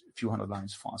need this few hundred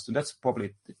lines fast. And that's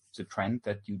probably the trend,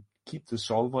 that you keep the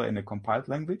solver in a compiled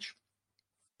language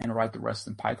and write the rest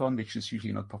in Python, which is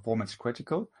usually not performance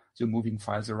critical. So moving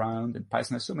files around, and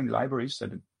Python has so many libraries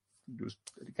that it does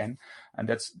it again, and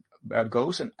that's where it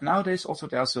goes. And nowadays also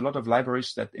there's a lot of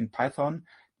libraries that in Python,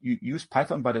 you use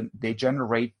Python, but they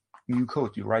generate new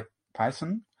code. You write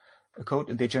Python code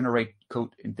and they generate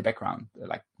code in the background,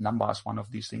 like Number is one of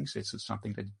these things. It's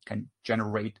something that can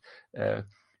generate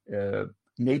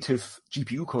native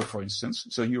GPU code, for instance.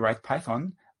 So you write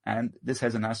Python, and this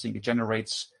has a nice thing. It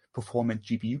generates performant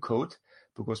GPU code,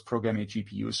 because programming a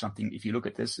GPU is something, if you look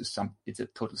at this, it's a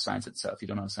total science itself. You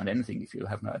don't understand anything if you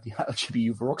have no idea how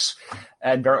GPU works.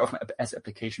 And very often as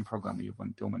application programmer, you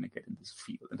don't want to get in this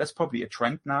field. And that's probably a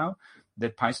trend now,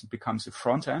 that Python becomes a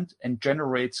front end and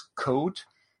generates code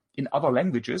in other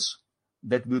languages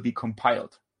that will be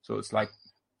compiled. So it's like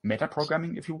meta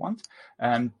programming, if you want.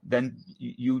 And then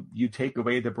you take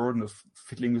away the burden of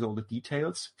fiddling with all the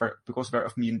details, because very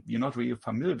often you're not really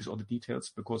familiar with all the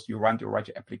details, because you write your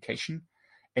application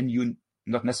and you're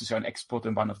not necessarily an expert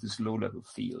in one of these low-level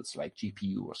fields like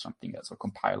GPU or something else, or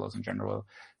compilers in general.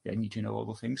 They need to know all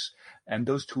the things. And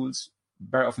those tools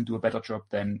very often do a better job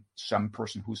than some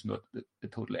person who's not the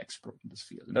total expert in this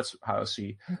field. And that's how I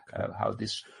see how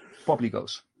this probably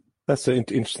goes. That's an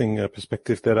interesting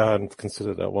perspective that I hadn't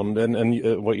considered that one.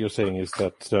 And what you're saying is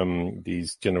that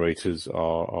these generators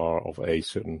are of a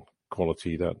certain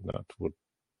quality that would,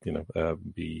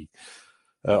 be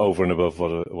over and above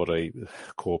what a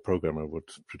core programmer would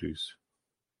produce.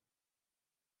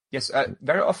 Yes,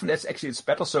 very often it's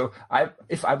better. So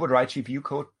if I would write GPU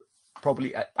code,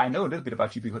 probably I know a little bit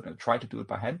about GPU code and try to do it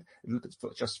by hand,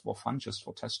 just for fun, just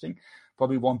for testing.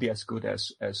 Probably won't be as good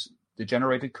as the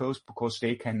generated codes, because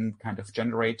they can kind of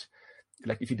generate,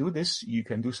 like if you do this, you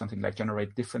can do something like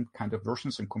generate different kind of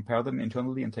versions and compare them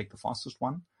internally and take the fastest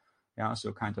one. Yeah,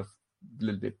 so kind of a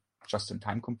little bit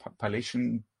just-in-time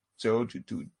compilation. So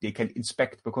they can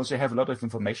inspect, because they have a lot of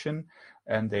information,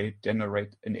 and they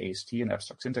generate an AST, an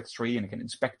abstract syntax tree, and they can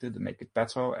inspect it and make it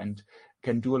better, and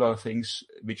can do a lot of things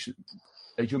which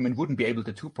a human wouldn't be able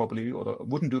to do probably, or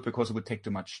wouldn't do it because it would take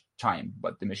too much time.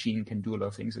 But the machine can do a lot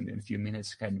of things, and in a few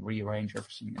minutes can rearrange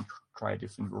everything and try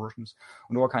different versions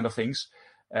and all kind of things,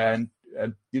 and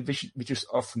which is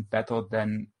often better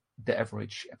than the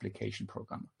average application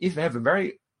programmer. If they have a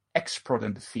very expert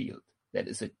in the field, that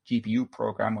is a GPU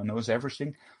programmer, knows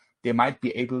everything, they might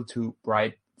be able to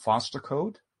write faster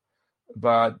code,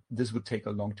 but this would take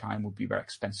a long time, would be very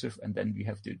expensive, and then we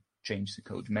have to change the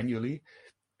code manually.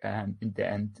 And in the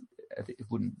end, it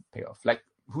wouldn't pay off. Like,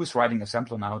 who's writing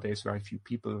assembler nowadays? Very few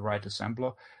people write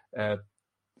assembler.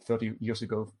 30 years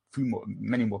ago,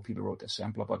 many more people wrote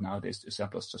assembler, but nowadays the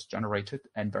assembler is just generated,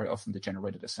 and very often the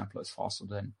generated assembler is faster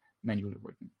than manually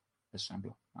written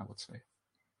assembler, I would say.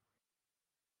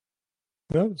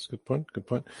 No, that's a good point. Good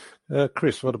point.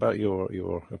 Chris, what about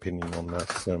your opinion on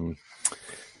that?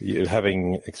 You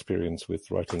having experience with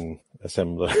writing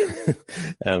assembler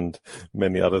and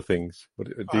many other things,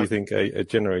 do you think a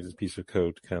generated piece of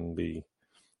code can be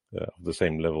of the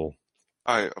same level?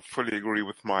 I fully agree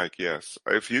with Mike, yes.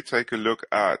 If you take a look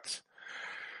at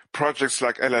projects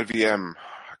like LLVM,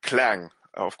 Clang,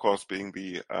 of course, being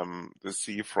the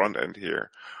C front end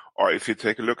here, or if you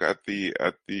take a look at the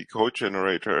code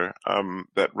generator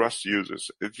that Rust uses,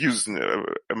 it uses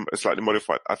a slightly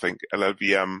modified, I think,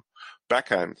 LLVM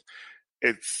backend.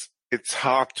 It's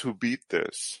hard to beat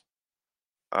this.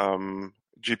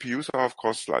 GPUs are, of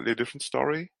course, slightly a different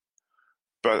story,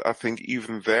 but I think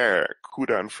even there,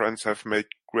 Kuda and friends have made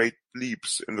great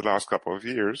leaps in the last couple of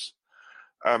years.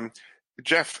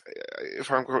 Jeff,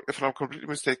 if I'm completely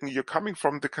mistaken, you're coming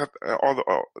from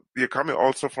you're coming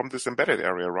also from this embedded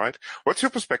area, right? What's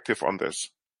your perspective on this?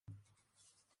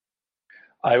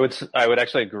 I would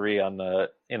actually agree on the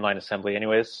inline assembly.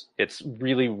 Anyways, it's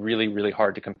really, really, really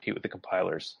hard to compete with the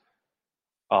compilers,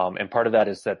 and part of that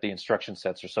is that the instruction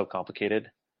sets are so complicated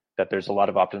that there's a lot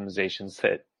of optimizations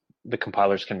that the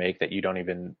compilers can make that you don't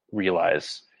even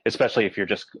realize, especially if you're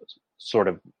just sort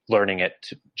of learning it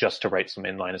just to write some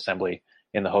inline assembly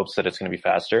in the hopes that it's going to be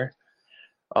faster.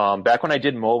 Back when I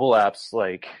did mobile apps,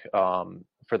 like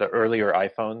for the earlier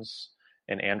iPhones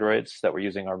and Androids that were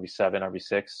using RV7,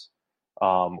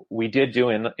 RV6, we did do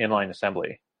inline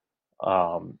assembly.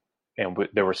 And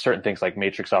there were certain things like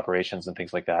matrix operations and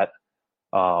things like that,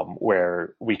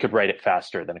 where we could write it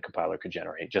faster than a compiler could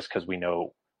generate, just because we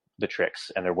know the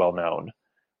tricks and they're well known.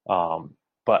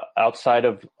 But outside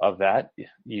of that,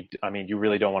 you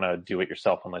really don't want to do it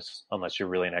yourself unless you're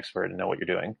really an expert and know what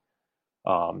you're doing.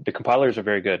 The compilers are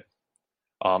very good.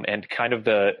 And kind of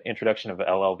the introduction of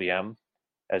LLVM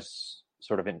as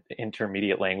sort of an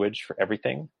intermediate language for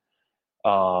everything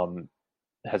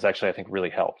has actually, I think, really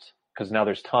helped, because now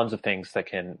there's tons of things that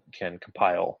can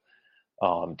compile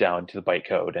down to the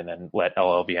bytecode, and then let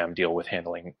LLVM deal with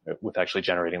actually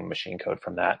generating the machine code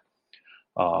from that.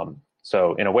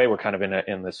 So in a way, we're kind of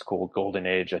in this cool golden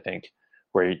age, I think,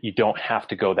 where you don't have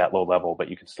to go that low level, but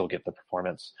you can still get the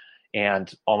performance,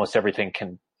 and almost everything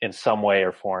can, in some way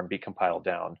or form, be compiled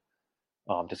down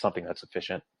to something that's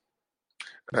efficient.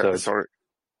 Sorry.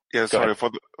 Yeah, sorry, for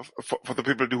the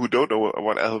people who don't know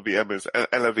what LLVM is.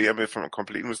 LLVM, if I'm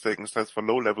completely mistaken, stands for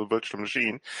low-level virtual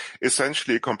machine.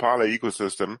 Essentially a compiler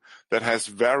ecosystem that has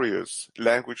various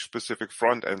language-specific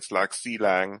front ends like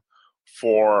CLang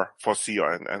for C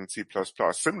and C++,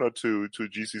 similar to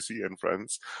GCC and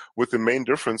friends, with the main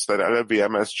difference that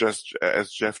LLVM, as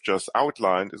Jeff just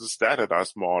outlined, is a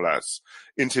standardized, more or less,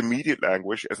 intermediate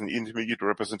language as an intermediate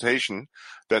representation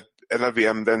that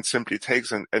LLVM then simply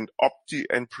takes and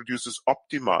produces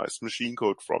optimized machine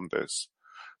code from this.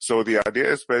 So the idea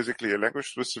is basically a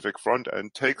language-specific front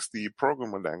end takes the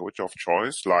programming language of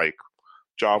choice, like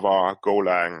Java,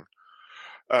 Golang,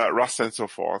 Rust and so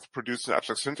forth, produce an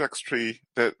abstract syntax tree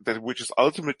that which is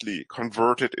ultimately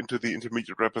converted into the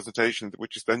intermediate representation,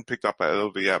 which is then picked up by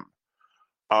LLVM.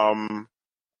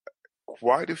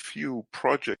 Quite a few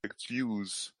projects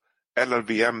use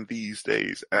LLVM these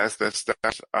days as their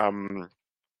standard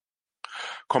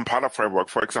compiler framework.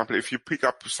 For example, if you pick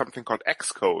up something called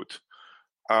Xcode,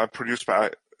 produced by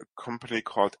a company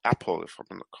called Apple, if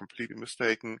I'm not completely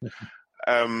mistaken,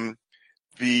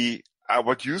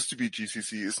 what used to be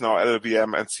GCC is now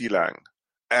LLVM and CLang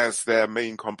as their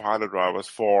main compiler drivers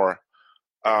for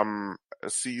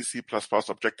C, C++,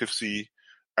 Objective-C,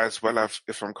 as well as,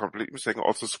 if I'm completely mistaken,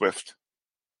 also Swift.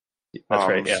 That's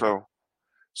right, yeah.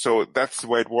 So that's the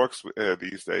way it works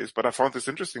these days. But I found this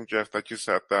interesting, Jeff, that you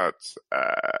said that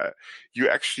you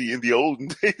actually, in the olden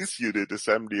days, you did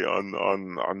assembly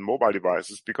on mobile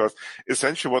devices, because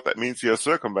essentially what that means, you're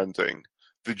circumventing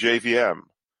the JVM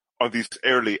on these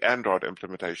early Android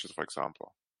implementations, for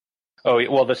example. Oh,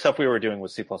 well, the stuff we were doing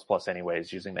was C++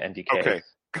 anyways, using the NDK. Okay,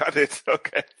 got it.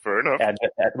 Okay, fair enough. And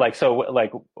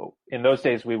in those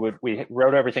days, we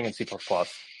wrote everything in C++,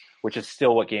 which is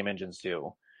still what game engines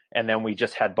do. And then we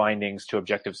just had bindings to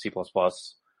Objective-C++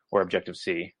 or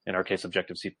Objective-C, in our case,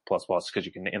 Objective-C++, because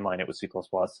you can inline it with C++.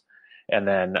 And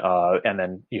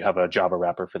then you have a Java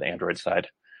wrapper for the Android side,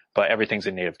 but everything's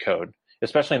in native code.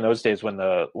 Especially in those days when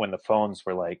the phones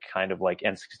were kind of like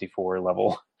N64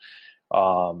 level,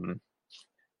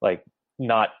 like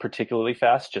not particularly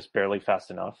fast, just barely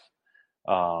fast enough.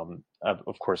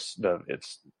 Of course,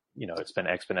 it's been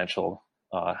exponential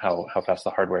how fast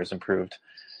the hardware has improved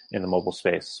in the mobile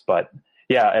space. But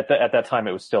yeah, at that time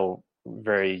it was still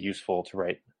very useful to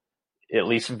write at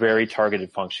least very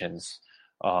targeted functions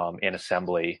in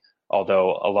assembly.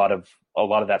 Although a lot of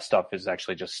that stuff is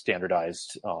actually just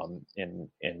standardized in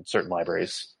certain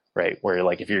libraries, right?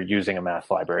 Where if you're using a math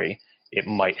library, it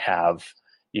might have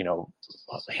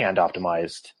hand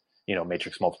optimized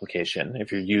matrix multiplication.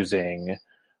 If you're using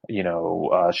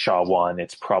SHA-1,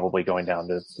 it's probably going down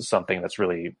to something that's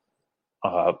really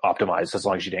optimized, as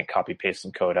long as you didn't copy paste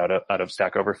some code out of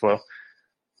Stack Overflow.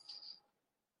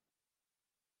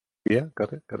 Yeah,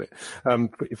 got it.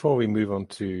 Before we move on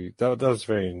to that was a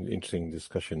very interesting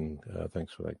discussion.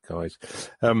 Thanks for that, guys.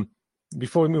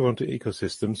 Before we move on to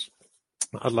ecosystems,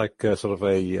 I'd like sort of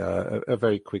a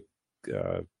very quick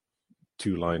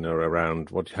two-liner around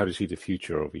how do you see the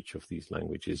future of each of these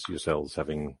languages, yourselves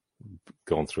having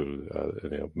gone through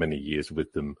many years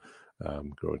with them,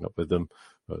 growing up with them.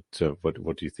 But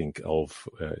what do you think of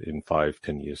in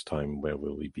 5-10 years' time? Where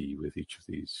will we be with each of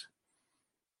these?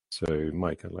 So,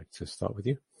 Mike, I'd like to start with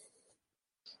you.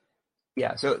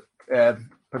 Yeah, so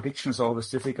prediction is always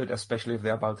difficult, especially if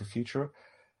they're about the future.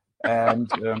 And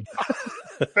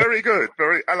very good,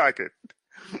 I like it.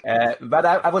 But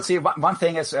I would say one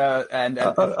thing is,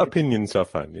 opinions are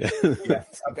fun. Yeah, yeah,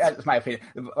 that's my opinion.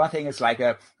 One thing is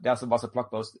there was a blog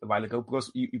post a while ago,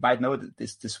 because you might know that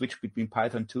the switch between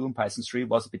Python 2 and Python 3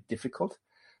 was a bit difficult.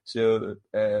 So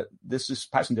this is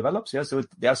Python develops, yeah. So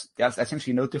there's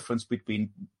essentially no difference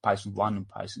between Python 1 and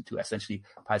Python 2. Essentially,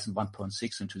 Python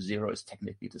 1.6 and 2.0 is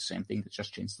technically the same thing. They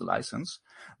just changed the license,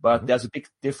 but there's a big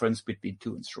difference between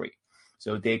 2 and 3.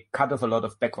 So they cut off a lot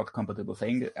of backward compatible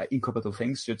incompatible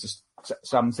things. So just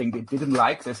something they didn't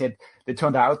like. They said they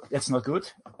turned out that's not good,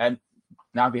 and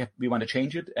now we want to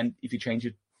change it. And if you change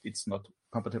it, it's not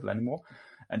compatible anymore.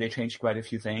 And they changed quite a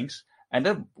few things. And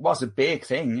that was a big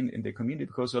thing in the community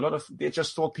because they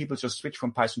just thought people just switch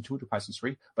from Python 2 to Python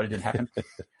 3, but it didn't happen.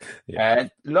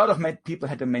 And a lot of people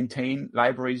had to maintain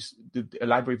libraries. A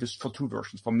library was for 2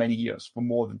 versions for many years, for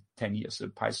more than 10 years. So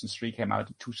Python 3 came out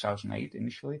in 2008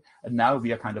 initially. And now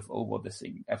we are kind of over the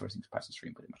thing. Everything's Python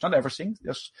 3 pretty much. Not everything.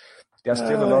 There's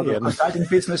still a lot of consulting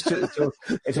business so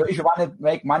if you want to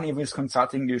make money with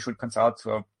consulting, you should consult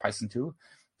for Python 2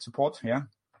 support. Yeah.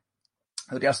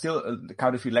 So there are still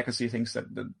quite a few legacy things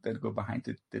that go behind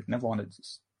it that never wanted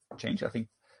to change. I think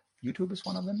YouTube is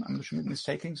one of them. I'm not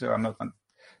mistaken. So I'm not,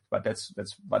 but that's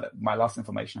what my last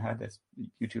information I had. That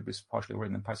YouTube is partially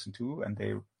written in Python 2, and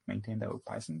they maintain their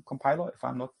Python compiler, if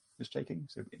I'm not mistaken,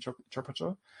 so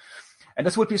interpreter. And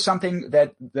this would be something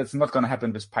that's not going to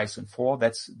happen with Python 4.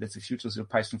 That's the future. So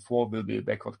Python 4 will be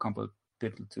backward compatible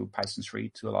to Python 3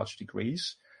 to a large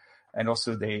degrees, and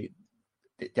also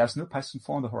there's no Python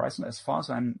 4 on the horizon, as far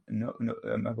as I'm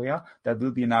aware. There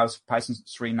will be now Python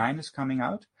 3.9 is coming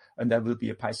out, and there will be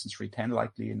a Python 3.10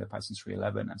 likely in the Python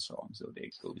 3.11 and so on. So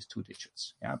they go with 2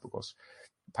 digits, because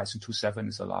Python 2.7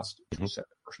 is the last 2.7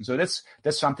 version. So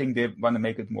that's something they want to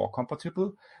make it more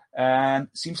compatible. And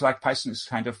seems like Python is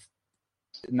kind of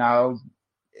now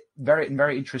very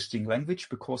interesting language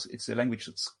because it's a language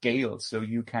that scales. So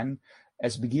you can,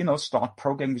 as beginners, start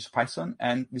programming with Python,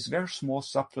 and with very small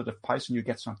subset of Python, you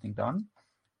get something done.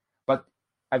 But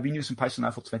I've been using Python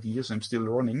now for 20 years. I'm still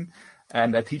learning,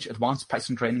 and I teach advanced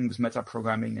Python training with meta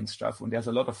programming and stuff. And there's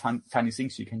a lot of funny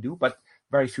things you can do, but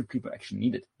very few people actually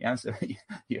need it. Yeah, so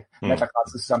meta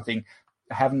class is something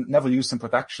I haven't never used in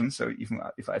production. So even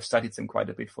if I've studied them quite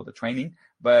a bit for the training,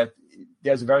 but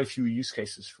there's very few use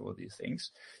cases for these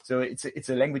things. So it's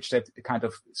a language that kind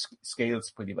of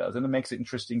scales pretty well. And it makes it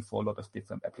interesting for a lot of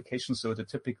different applications. So the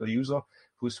typical user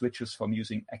who switches from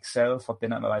using Excel for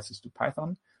data analysis to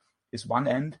Python is one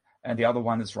end, and the other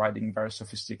one is writing very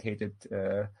sophisticated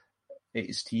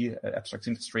AST, abstract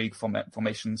syntax tree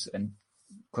formations, and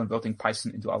converting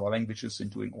Python into other languages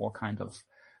and doing all kind of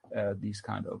these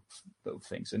kind of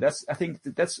things. And I think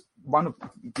that's one of,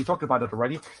 we talked about it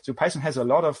already. So Python has a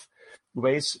lot of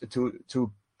ways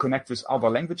to connect with other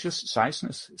languages. Python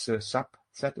is a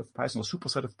subset of Python or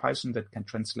superset of Python that can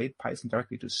translate Python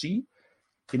directly to C.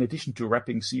 In addition to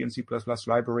wrapping C and C++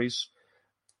 libraries,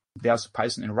 there's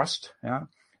Python in Rust. Yeah,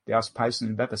 there's Python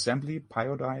in WebAssembly,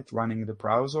 Pyodide running in the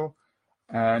browser,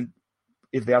 and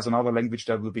if there's another language,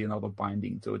 there will be another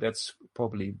binding. So that's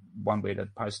probably one way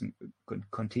that Python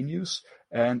continues.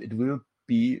 And it will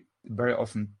be very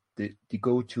often the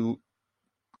go-to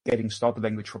getting started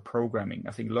language for programming.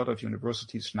 I think a lot of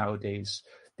universities nowadays,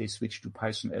 they switch to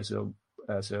Python as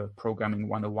a programming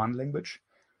 101 language,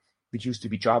 which used to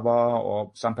be Java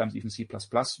or sometimes even C++.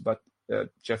 But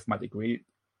Jeff might agree,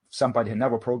 somebody who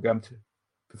never programmed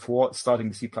before starting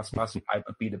with C++ might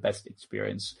not be the best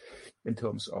experience in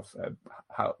terms of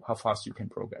how fast you can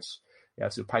progress. Yeah,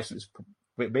 so Python is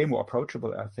way more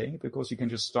approachable, I think, because you can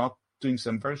just start doing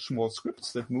some very small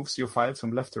scripts that moves your files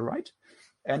from left to right,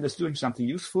 and it's doing something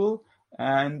useful.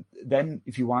 And then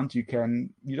if you want, you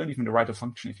don't even write a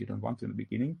function if you don't want to in the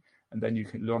beginning. And then you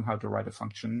can learn how to write a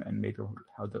function and maybe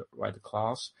how to write a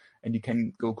class. And you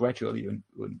can go gradually and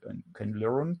can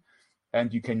learn.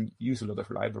 And you can use a lot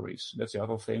of libraries. That's the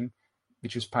other thing,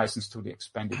 which is Python's totally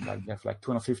expanded. Like you have like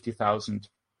 250,000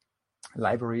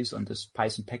 libraries on this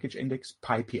Python package index,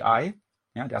 PyPI.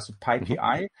 Yeah, there's a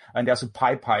PyPI and there's a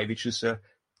PyPy, which is a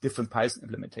different Python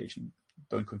implementation.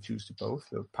 Don't confuse the both.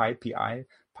 So PyPI,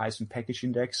 Python package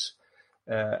index,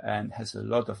 and has a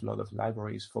lot of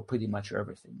libraries for pretty much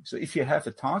everything. So if you have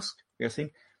a task, you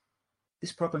think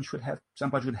this problem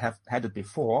somebody should have had it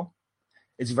before.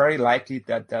 It's very likely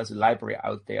that there's a library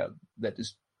out there that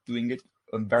is doing it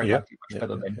very likely much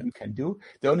better than you can do.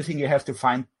 The only thing you have to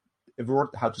find a word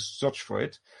how to search for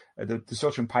it. The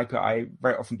search on PyPI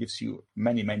very often gives you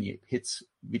many hits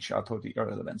which are totally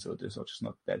irrelevant. So the search is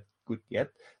not that good yet.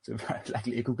 So very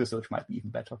likely a Google search might be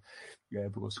even better,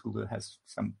 because Google has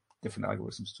some different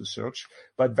algorithms to search.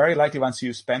 But very likely once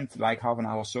you spend like half an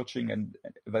hour searching and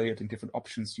evaluating different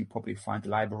options, you probably find a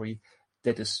library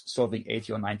that is solving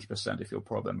 80 or 90% of your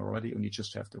problem already, and you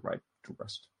just have to write to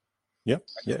Rust. Yeah.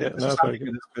 No, very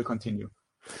good. Will continue.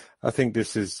 I think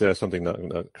this is something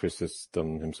that Chris has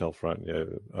done himself, right? Yeah,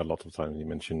 a lot of times he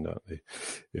mentioned that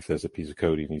if there's a piece of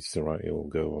code he needs to write, he'll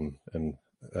go on and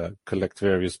collect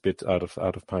various bits out of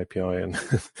PyPI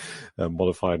and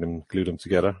modify them, glue them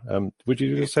together. Would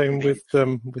you do the same with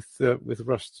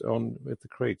Rust with the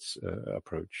crates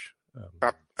approach?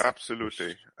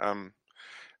 Absolutely.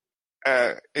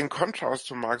 In contrast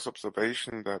to Mark's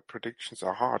observation that predictions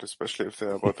are hard, especially if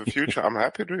they're about the future, I'm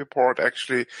happy to report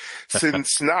actually,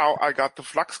 since now I got the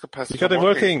flux capacitor. You got it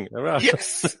working. Right.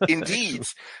 Yes, indeed.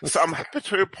 So I'm happy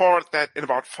to report that in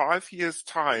about 5 years'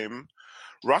 time,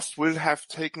 Rust will have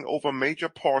taken over major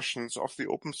portions of the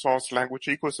open source language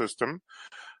ecosystem,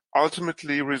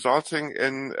 ultimately resulting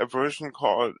in a version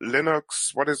called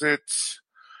Linux,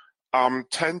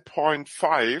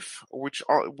 10.5, which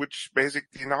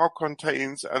basically now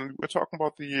contains, and we're talking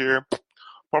about the year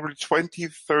probably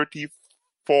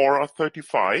 2034 or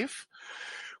 35,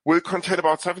 will contain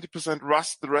about 70%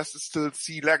 Rust. The rest is still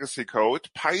C legacy code.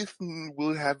 Python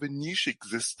will have a niche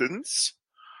existence,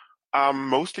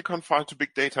 mostly confined to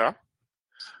big data.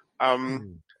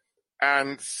 And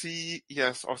C,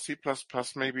 yes, or C++,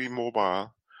 maybe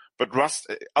mobile. But Rust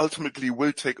ultimately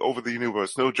will take over the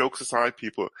universe. No jokes aside,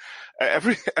 people.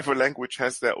 Every language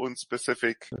has their own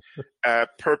specific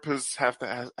purpose, has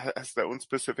their own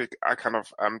specific kind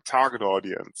of target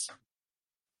audience.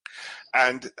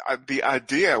 And the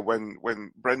idea when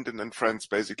Brendan and friends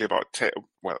basically about 10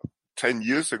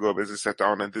 years ago, basically sat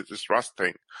down and did this Rust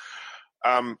thing,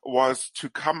 was to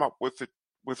come up with a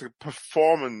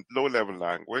performant low-level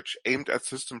language aimed at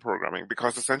system programming,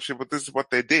 because essentially this is what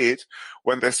they did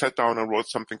when they sat down and wrote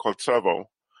something called Servo.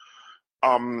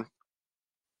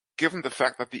 Given the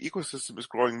fact that the ecosystem is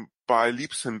growing by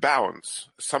leaps and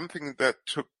bounds, something that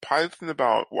took Python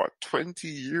about, 20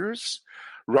 years,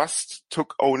 Rust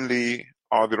took only,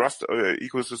 the Rust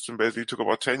ecosystem basically took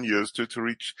about 10 years to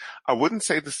reach, I wouldn't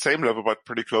say the same level, but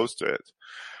pretty close to it.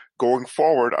 Going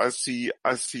forward, I see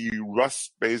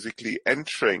Rust basically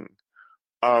entering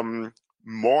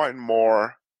more and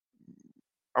more,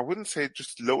 I wouldn't say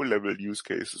just low-level use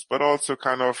cases, but also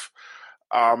kind of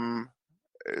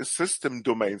system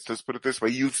domains. Let's put it this way.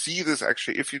 You'll see this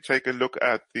actually if you take a look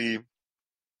at the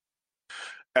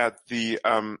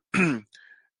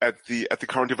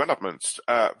current developments.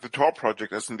 The Tor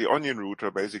project, as in the Onion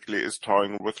router, basically is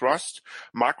toying with Rust.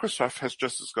 Microsoft has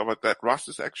just discovered that Rust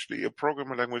is actually a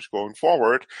programming language going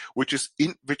forward, which is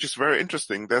very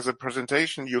interesting. There's a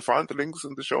presentation. You'll find the links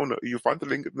in the show notes. You find the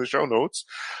link in the show notes.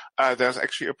 There's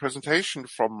actually a presentation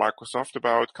from Microsoft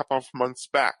about a couple of months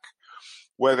back,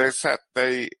 where they said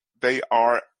they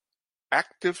are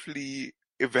actively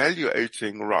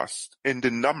evaluating Rust in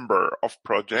the number of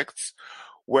projects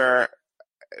where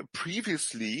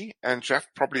previously, and Jeff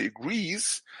probably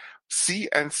agrees, C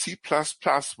and C++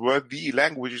 were the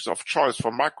languages of choice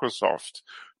for Microsoft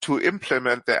to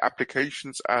implement their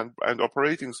applications and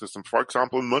operating system. For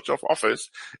example, much of Office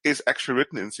is actually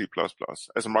written in C++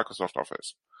 as a Microsoft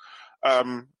Office.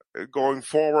 Going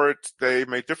forward, they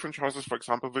made different choices. For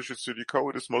example, Visual Studio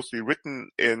Code is mostly written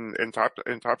in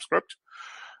TypeScript.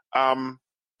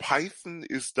 Python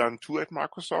is done too at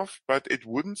Microsoft, but it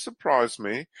wouldn't surprise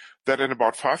me that in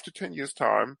about 5 to 10 years'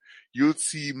 time, you'll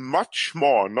see much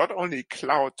more, not only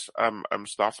cloud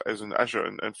stuff as in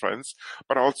Azure and friends,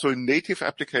 but also native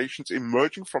applications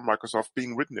emerging from Microsoft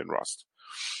being written in Rust.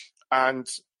 And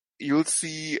you'll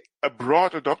see a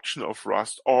broad adoption of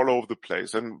Rust all over the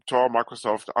place. And Tor,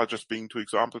 Microsoft are just being 2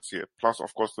 examples here, plus,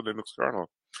 of course, the Linux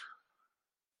kernel.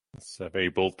 It's a very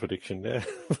bold prediction there.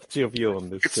 What's your view on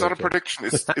this? It's not a prediction.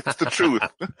 It's the truth.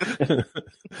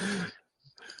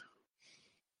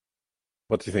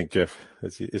 What do you think, Jeff?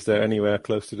 Is there anywhere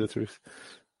close to the truth?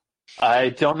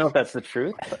 I don't know if that's the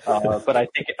truth, but I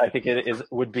think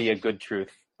it would be a good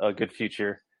truth, a good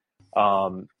future. I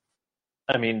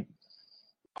mean,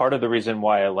 part of the reason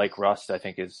why I like Rust, I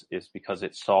think, is because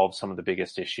it solves some of the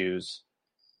biggest issues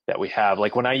that we have.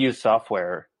 Like when I use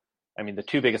software, I mean, the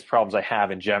 2 biggest problems I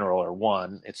have in general are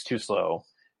 1, it's too slow,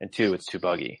 and 2, it's too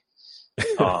buggy.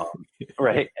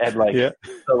 Right? And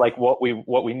so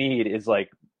what we need is like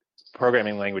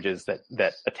programming languages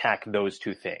that attack those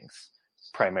 2 things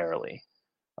primarily.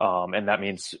 And that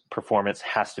means performance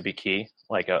has to be key,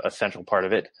 like a central part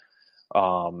of it.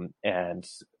 And then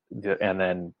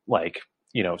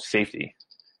safety.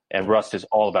 And Rust is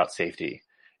all about safety.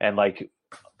 And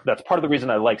that's part of the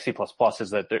reason I like C++ is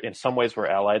that in some ways we're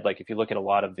allied. Like if you look at a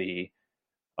lot of the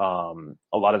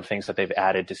things that they've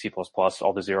added to C++,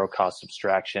 all the zero cost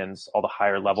abstractions, all the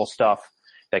higher level stuff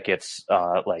that gets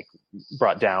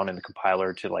brought down in the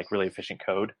compiler to really efficient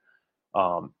code.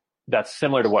 That's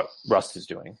similar to what Rust is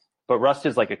doing, but Rust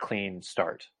is like a clean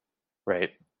start,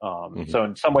 right? So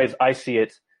in some ways I see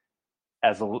it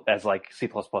as like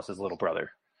C++'s little brother.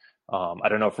 I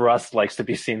don't know if Rust likes to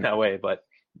be seen that way, but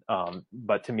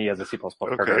to me as a C++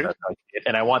 programmer, that's how I see it.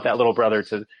 And I want that little brother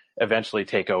to eventually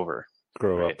take over.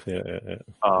 Grow right? up, yeah.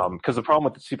 Because the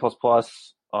problem with C++,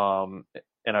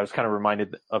 and I was kind of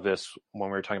reminded of this when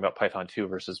we were talking about Python 2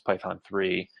 versus Python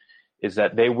 3, is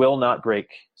that they will not break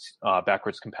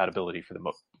backwards compatibility for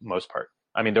the most part.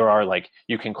 I mean, there are like,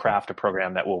 you can craft a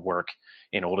program that will work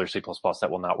in older C++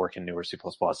 that will not work in newer C++,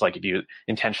 like if you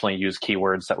intentionally use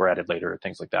keywords that were added later,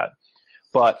 things like that.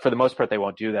 But for the most part, they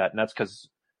won't do that. And that's because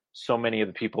so many of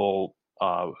the people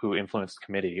who influence the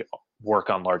committee work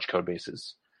on large code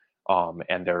bases.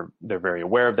 And they're very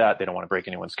aware of that. They don't want to break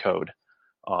anyone's code.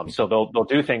 So they'll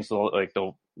do things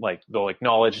they'll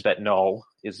acknowledge that null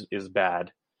is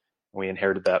bad. We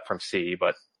inherited that from C,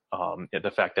 but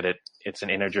the fact that it's an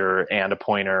integer and a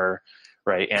pointer,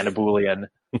 right, and a Boolean,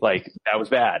 like that was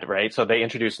bad, right? So they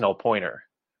introduced null pointer,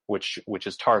 which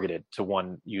is targeted to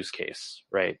one use case,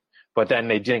 right? But then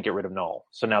they didn't get rid of null,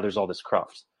 so now there's all this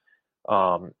cruft.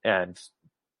 And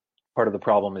part of the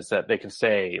problem is that they can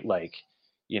say like,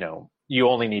 you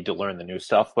only need to learn the new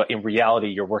stuff, but in reality,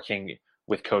 you're working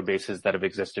with code bases that have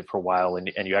existed for a while,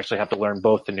 and you actually have to learn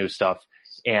both the new stuff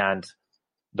and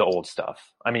the old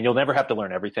stuff. I mean, you'll never have to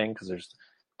learn everything because there's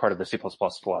part of the C++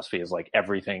 philosophy is like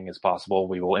everything is possible.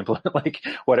 We will implement like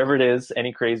whatever it is,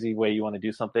 any crazy way you want to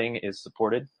do something is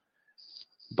supported.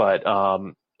 But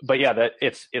yeah, that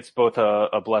it's both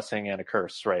a blessing and a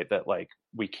curse, right? That like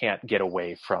we can't get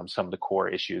away from some of the core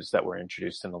issues that were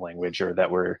introduced in the language or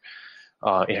that were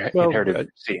inherited from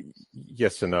C.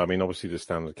 Yes and no. I mean, obviously the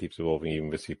standard keeps evolving even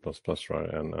with C++, right?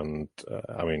 And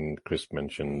I mean, Chris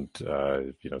mentioned,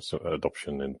 so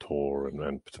adoption in Tor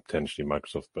and potentially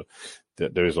Microsoft, but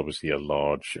there is obviously a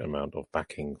large amount of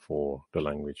backing for the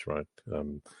language, right?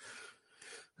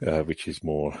 Which is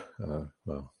more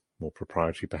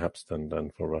proprietary perhaps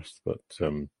than for Rust, but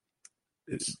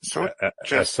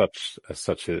as such,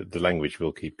 the language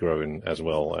will keep growing as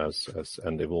well as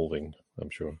and evolving,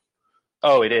 I'm sure.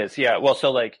 Oh, it is. Yeah. Well,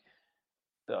 so like,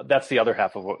 that's the other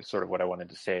half of what I wanted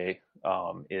to say,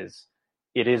 is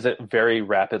it is a very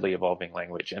rapidly evolving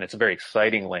language, and it's a very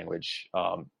exciting language,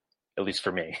 at least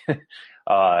for me,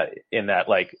 in that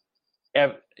like,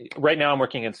 right now I'm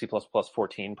working in C++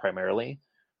 14 primarily,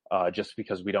 just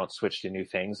because we don't switch to new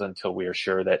things until we are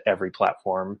sure that every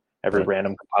platform, every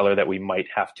random compiler that we might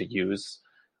have to use,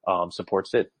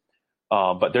 supports it.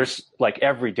 But there's like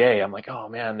every day I'm like, oh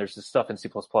man, there's this stuff in C++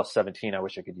 17 I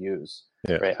wish I could use,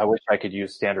 right? I wish I could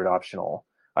use standard optional.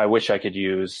 I wish I could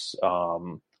use,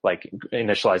 like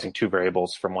initializing two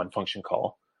variables from one function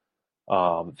call,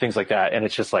 things like that. And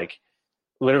it's just like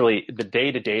literally the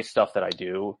day-to-day stuff that I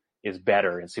do is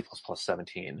better in C++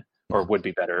 17 or would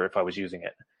be better if I was using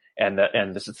it. And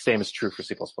this is the same is true for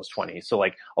C++ 20. So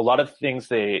like a lot of things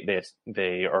they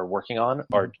are working on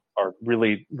are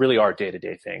really are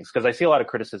day-to-day things. Cause I see a lot of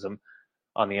criticism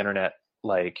on the internet,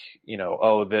 like,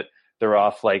 that they're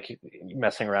off like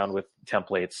messing around with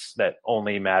templates that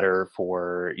only matter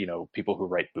for, people who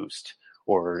write Boost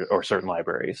or certain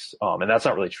libraries. And that's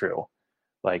not really true.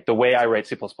 Like the way I write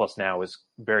C++ now is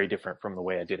very different from the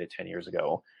way I did it 10 years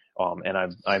ago.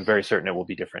 And I'm very certain it will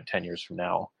be different 10 years from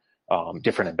now.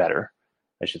 Different and better,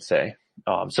 I should say.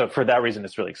 So for that reason,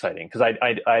 it's really exciting because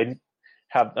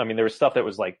there was stuff that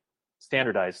was like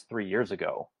standardized 3 years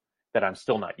ago that I'm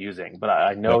still not using, but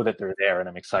I know that they're there, and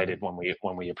I'm excited when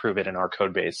we approve it in our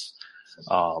code base,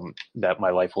 that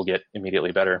my life will get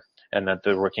immediately better, and that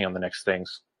they're working on the next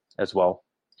things as well.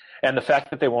 And the fact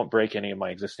that they won't break any of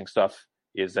my existing stuff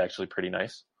is actually pretty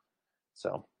nice.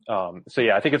 So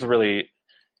yeah, I think it's a really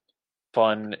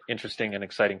fun, interesting, and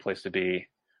exciting place to be.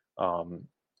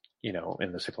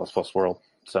 In the C++ world.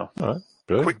 So,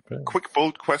 quick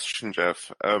bold question,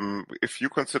 Jeff. If you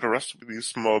consider Rust to be the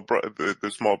small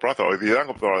brother or the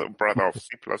younger brother of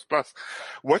C++,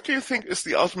 what do you think is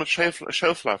the ultimate shelf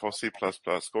life of C++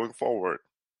 going forward?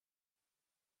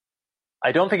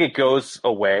 I don't think it goes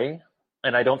away,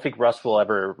 and I don't think Rust will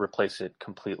ever replace it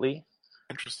completely.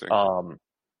 Interesting.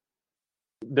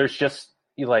 There's just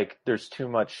there's too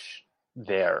much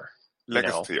there.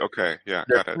 Legacy, okay, yeah,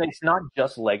 got it. It's not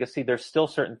just legacy. There's still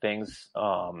certain things,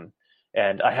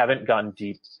 and I haven't gone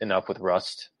deep enough with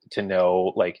Rust to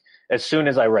know, like, as soon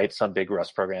as I write some big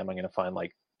Rust program, I'm going to find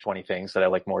like 20 things that I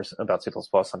like more about C++,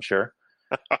 I'm sure.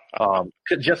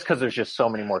 Just because there's just so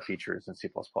many more features in C++,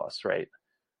 right?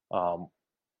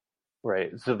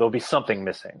 Right. So there'll be something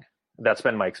missing. That's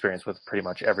been my experience with pretty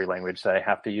much every language that I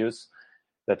have to use.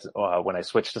 That's when I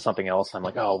switch to something else, I'm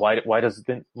like, oh, why does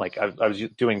it, like, I was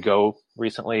doing Go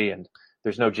recently and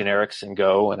there's no generics in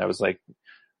Go. And I was like,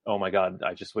 oh my God,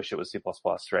 I just wish it was C++,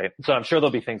 right? So I'm sure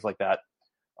there'll be things like that.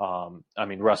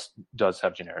 Rust does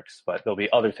have generics, but there'll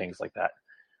be other things like that,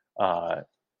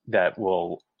 that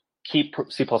will keep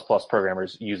C++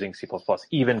 programmers using C++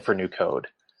 even for new code.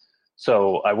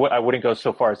 So I wouldn't go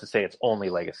so far as to say it's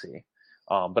only legacy.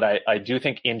 But I do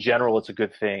think in general it's a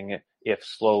good thing if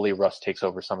slowly Rust takes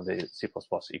over some of the C++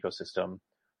 ecosystem,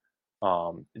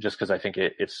 just because I think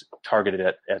it's targeted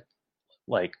at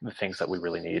like the things that we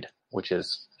really need, which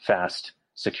is fast,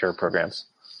 secure programs.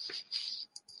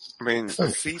 I mean,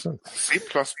 C++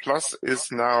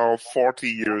 is now 40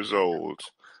 years old.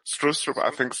 Strustrup,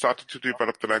 I think, started to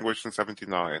develop the language in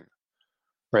 79.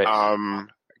 Right.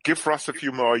 Give Rust a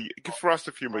few more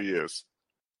years.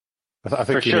 I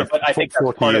think for sure, but I think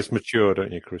 40 years mature,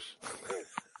 don't you, Chris?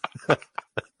 But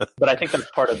I think that's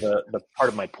part of the part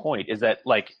of my point is that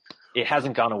like it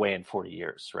hasn't gone away in 40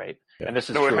 years, right? Yeah. And this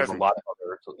is true of a lot of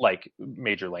other like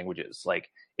major languages. Like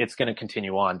it's going to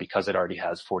continue on because it already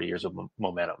has 40 years of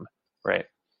momentum, right?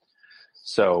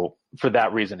 So for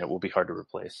that reason, it will be hard to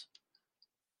replace.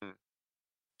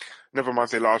 Never mind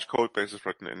the large code bases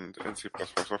written in C++,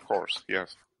 of course.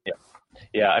 Yes. Yeah.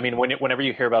 Yeah. I mean, whenever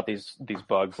you hear about these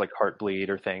bugs like Heartbleed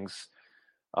or things,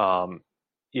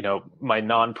 you know, my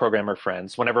non-programmer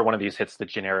friends, whenever one of these hits the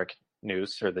generic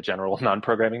news or the general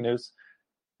non-programming news,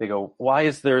 they go, why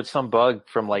is there some bug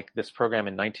from like this program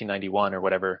in 1991 or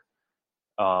whatever?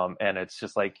 And it's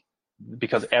just like,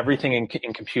 because everything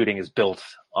in computing is built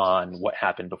on what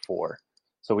happened before.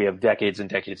 So we have decades and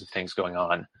decades of things going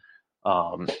on.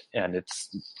 And it's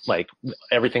like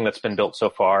everything that's been built so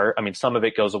far. I mean, some of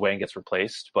it goes away and gets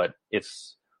replaced, but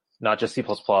it's not just C++,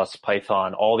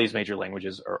 Python, all these major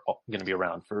languages are going to be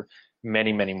around for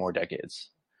many, many more decades.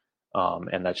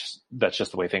 And that's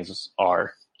just the way things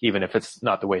are, even if it's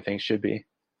not the way things should be.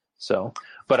 So,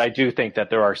 but I do think that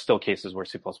there are still cases where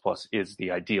C++ is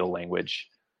the ideal language.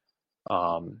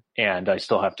 And I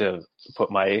still have to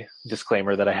put my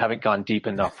disclaimer that I haven't gone deep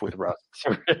enough with Rust.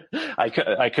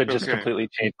 I could just completely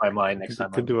change my mind next time.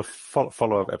 We can do a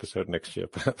follow-up episode next year,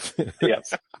 perhaps.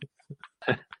 Yes.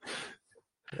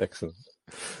 Excellent.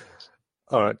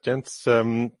 All right, gents.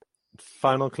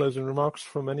 Final closing remarks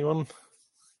from anyone?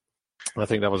 I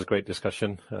think that was a great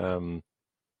discussion.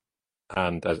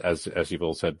 And as you've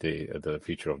all said, the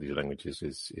future of these languages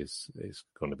is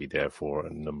going to be there for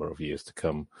a number of years to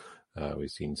come.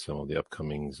 We've seen some of the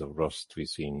upcomings of Rust. We've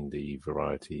seen the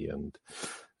variety and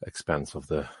expanse of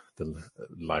the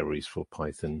libraries for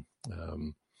Python.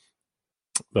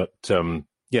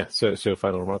 So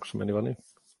final remarks from anyone?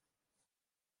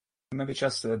 Maybe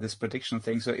just this prediction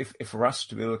thing. So if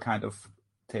Rust will kind of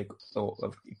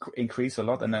increase a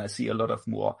lot, and I see a lot of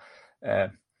more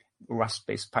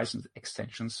Rust-based Python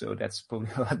extensions, so that's probably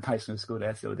what Python is good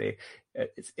at. So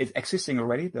it's existing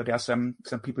already. There are some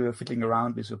people who are fiddling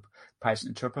around with a Python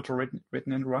interpreter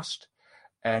written in Rust,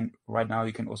 and right now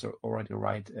you can also already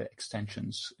write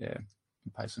extensions in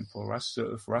Python for Rust.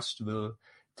 So if Rust will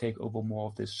take over more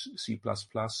of this C++,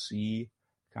 C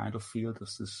kind of field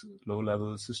as this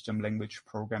low-level system language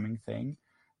programming thing,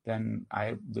 then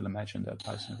I will imagine that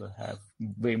Python will have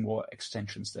way more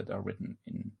extensions that are written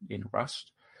in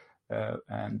Rust.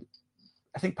 And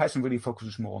I think Python really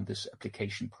focuses more on this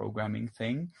application programming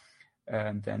thing.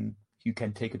 And then you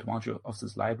can take advantage of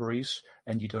these libraries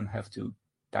and you don't have to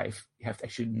dive. You have to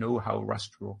actually know how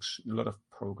Rust works. A lot of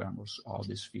programmers are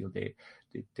this field. They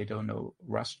don't know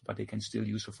Rust, but they can still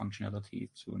use the functionality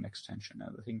through an extension.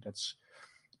 And I think that's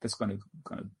going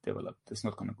to develop. It's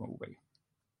not going to go away.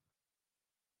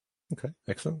 Okay,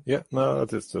 excellent. Yeah, no,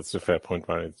 that's a fair point,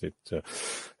 right?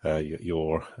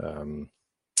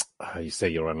 You say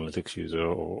your analytics user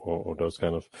or those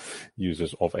kind of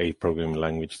users of a programming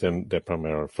language, then their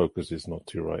primary focus is not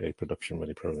to write a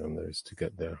production-ready program. There is to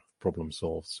get their problem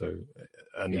solved. So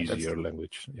an easier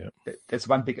language. Yeah, that's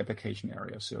one big application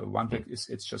area. So one big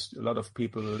it's just a lot of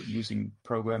people using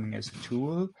programming as a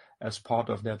tool as part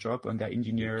of their job, and they're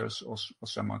engineers or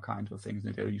some kind of things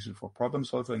that they use it for problem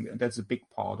solving, and that's a big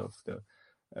part of the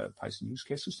Python use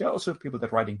cases. There are also people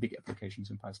that are writing big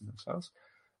applications in Python themselves.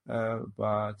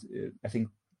 But I think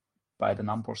by the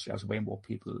numbers, there's way more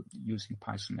people using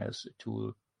Python as a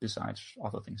tool besides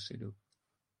other things they do.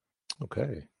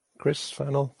 Okay. Chris,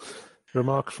 final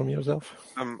remark from yourself?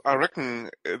 I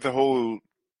reckon the whole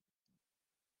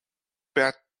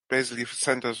bet basically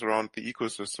centers around the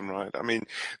ecosystem, right? I mean,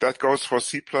 that goes for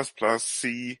C++,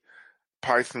 C,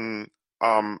 Python,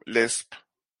 Lisp,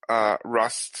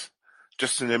 Rust,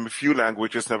 just to name a few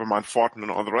languages, never mind Fortran and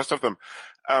all the rest of them.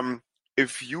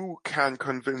 If you can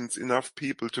convince enough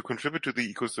people to contribute to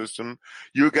the ecosystem,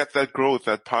 you'll get that growth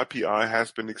that PyPI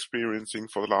has been experiencing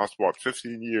for the last,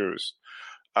 15 years.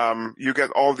 You get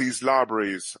all these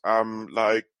libraries,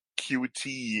 like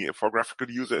Qt for graphical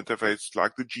user interface,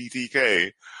 like the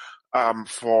GTK,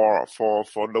 for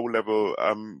low-level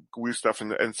GUI stuff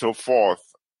and so forth.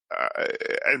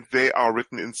 and they are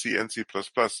written in C and C++.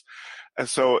 And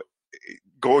so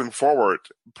going forward,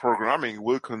 programming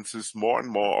will consist more and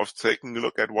more of taking a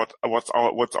look at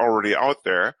what's already out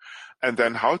there, and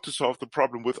then how to solve the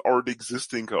problem with already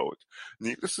existing code.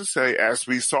 Needless to say, as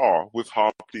we saw with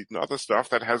Heartbleed and other stuff,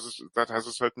 that has a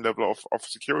certain level of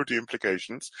security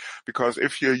implications, because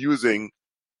if you're using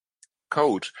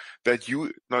code that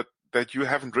you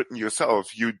haven't written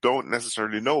yourself, you don't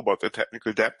necessarily know about the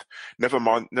technical depth, never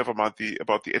mind about the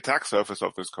attack surface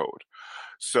of this code.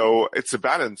 So it's a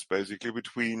balance basically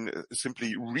between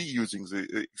simply reusing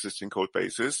the existing code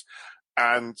bases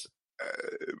and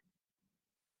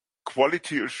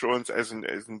quality assurance as in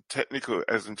technical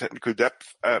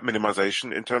depth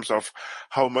minimization, in terms of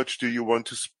how much do you want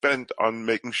to spend on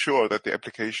making sure that the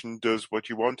application does what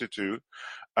you want it to,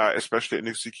 especially in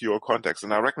a secure context.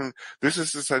 And I reckon this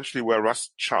is essentially where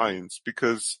Rust shines,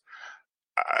 because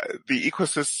the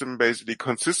ecosystem basically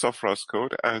consists of Rust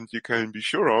code, and you can be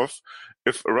sure of,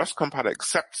 if a Rust compiler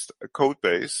accepts a code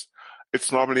base,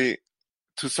 it's normally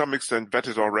to some extent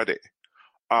vetted already.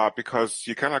 Because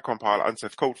you cannot compile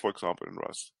unsafe code, for example, in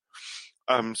Rust.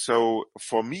 So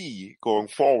for me, going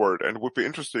forward, and it would be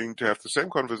interesting to have the same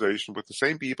conversation with the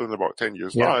same people in about 10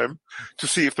 years' time to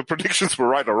see if the predictions were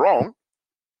right or wrong,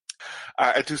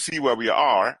 and to see where we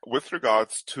are with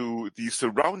regards to the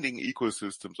surrounding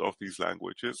ecosystems of these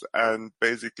languages and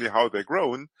basically how they're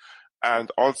grown, and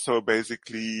also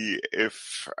basically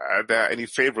if there are any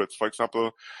favorites. For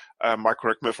example, Mike,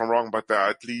 correct me if I'm wrong, but there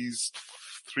are at least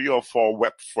 3 or 4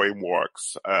 web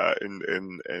frameworks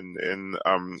in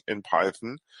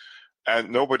Python,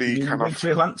 and nobody you kind of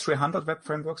 300 web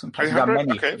frameworks in Python. 300? There are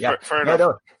many. Okay, fair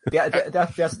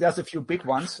enough. There's a few big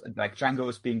ones, like Django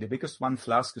is being the biggest one.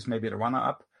 Flask is maybe the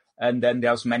runner-up, and then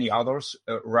there's many others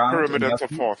around. Pyramid and so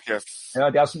forth. Yes.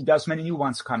 There's many new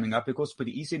ones coming up because it's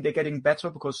pretty easy, and they're getting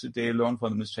better because they learn from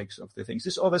the mistakes of the things.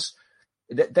 This always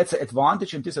that's an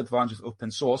advantage and disadvantage of open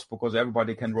source, because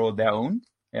everybody can roll their own.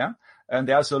 Yeah, and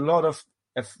there's a lot of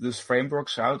these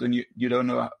frameworks out, and you don't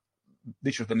know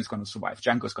which of them is going to survive.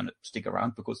 Django is going to stick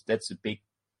around because that's a big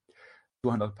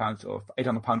 200-pound or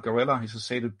 800-pound gorilla, I should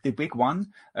say, the big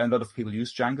one. And a lot of people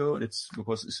use Django. It's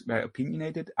because it's very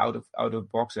opinionated. Out of the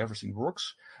box, everything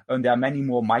works. And there are many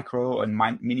more micro and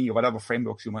mini or whatever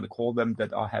frameworks you want to call them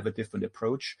that have a different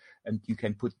approach, and you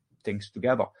can put things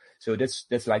together. So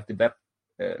that's like the web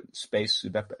space,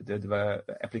 the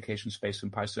application space in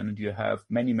Python, and you have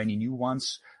many new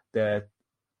ones that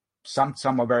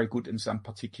some are very good in some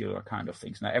particular kind of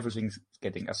things. Now everything's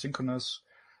getting asynchronous,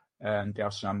 and there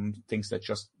are some things that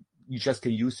you just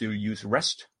can use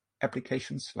REST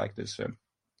applications like this,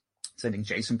 sending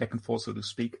JSON back and forth, so to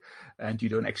speak, and you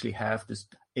don't actually have this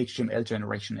HTML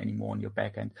generation anymore on your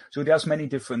backend. So there's many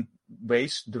different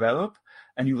ways to develop,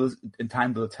 and you will, in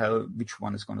time, will tell which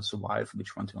one is going to survive,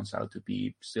 which one turns out to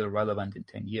be still relevant in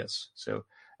 10 years. So,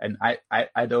 and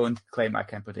I don't claim I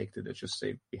can predict it. I just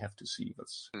say we have to see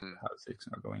how things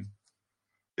are going.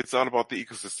 It's all about the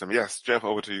ecosystem. Yes, Jeff,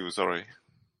 over to you. Sorry.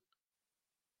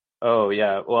 Oh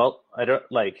yeah. Well, I don't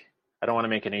want to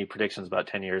make any predictions about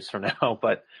 10 years from now,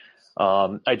 but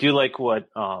I do like what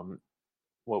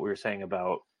we were saying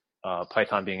about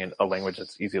Python being a language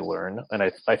that's easy to learn,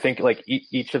 and I think like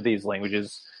each of these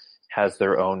languages has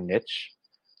their own niche,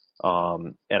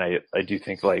 and I do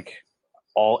think like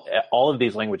all of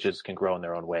these languages can grow in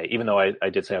their own way. Even though I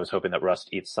did say I was hoping that Rust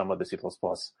eats some of the C++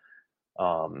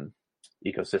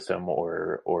 ecosystem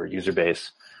or user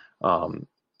base.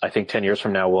 I think 10 years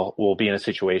from now we'll be in a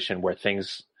situation where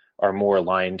things are more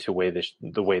aligned to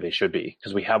the way they should be,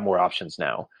 because we have more options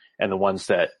now, and the ones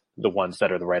that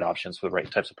are the right options for the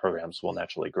right types of programs will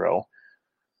naturally grow,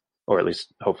 or at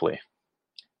least hopefully.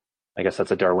 I guess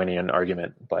that's a Darwinian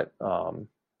argument, but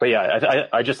yeah,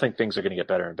 I just think things are going to get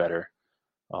better and better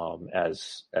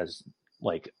as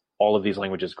like all of these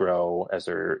languages grow, as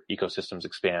their ecosystems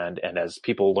expand, and as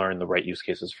people learn the right use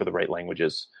cases for the right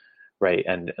languages, right,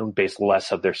 and base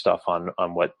less of their stuff on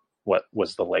what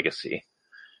was the legacy.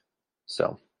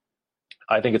 So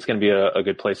I think it's going to be a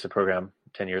good place to program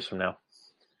 10 years from now,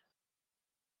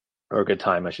 or a good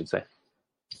time, I should say.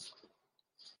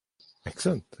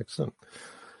 Excellent.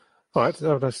 All right,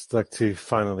 I would just like to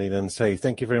finally then say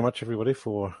thank you very much, everybody,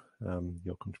 for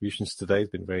your contributions today.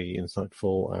 It's been very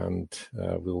insightful, and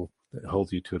we'll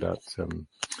hold you to that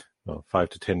 5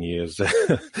 to 10 years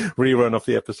rerun of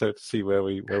the episode to see where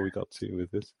we got to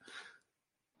with this.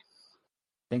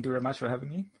 Thank you very much for having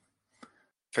me.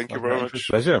 Thank you very much.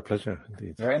 Pleasure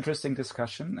indeed. Very interesting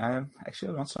discussion. Actually,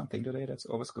 I learned something today. That's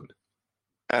always good.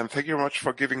 And thank you very much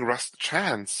for giving Rust a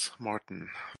chance, Martin.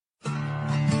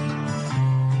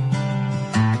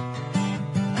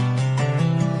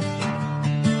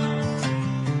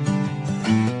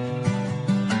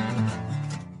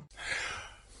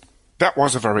 That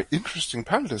was a very interesting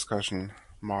panel discussion,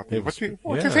 Martin. What do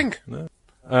you think? No.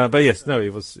 But yes, no,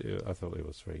 it was. I thought it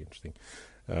was very interesting,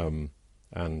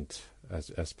 and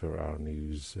as per our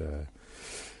news,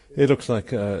 it looks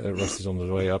like Rust is on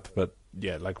the way up. But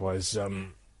yeah, likewise,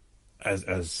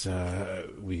 as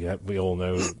we all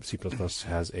know, C++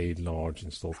 has a large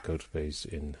installed code base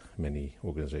in many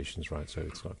organizations, right? So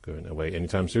it's not going away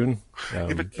anytime soon.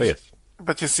 But yes.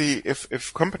 But you see,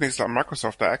 if companies like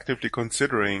Microsoft are actively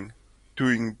considering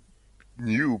doing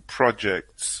new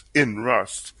projects in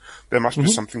Rust, there must be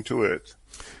something to it.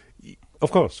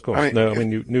 Of course. I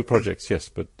mean, New projects, yes,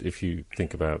 but if you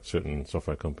think about certain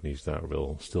software companies that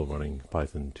are still running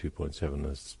Python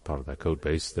 2.7 as part of their code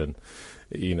base, then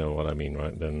you know what I mean,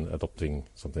 right? Then adopting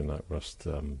something like Rust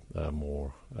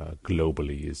more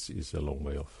globally is a long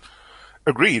way off.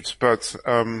 Agreed, but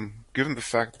given the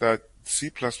fact that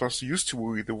C++ used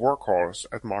to be the workhorse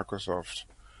at Microsoft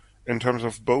in terms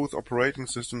of both operating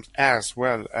systems as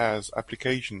well as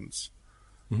applications,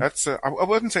 that's I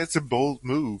wouldn't say it's a bold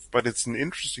move, but it's an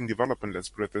interesting development. Let's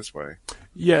put it this way.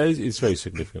 Yeah, it's very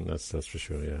significant. That's for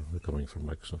sure. Yeah, coming from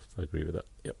Microsoft, I agree with that.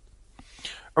 Yep.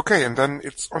 Okay, and then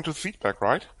it's onto feedback,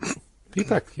 right?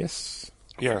 Feedback, yes.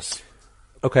 Yes.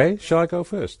 Okay, shall I go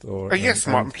first? Or yes,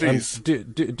 Martin, please. Do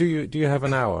you have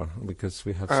an hour? Because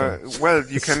we have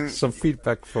you can some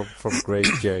feedback from Grade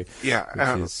J.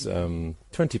 Yeah, which is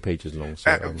 20 pages long. So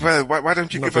why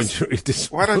don't you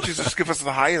just give us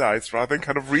the highlights rather than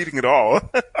kind of reading it all?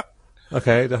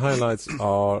 Okay, the highlights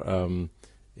are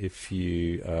if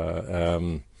you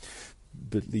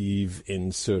believe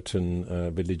in certain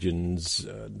religions,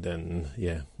 then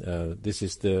this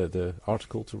is the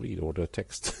article to read or the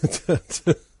text.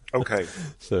 Okay.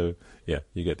 So yeah,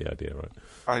 you get the idea, right?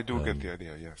 I do get the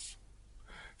idea, yes.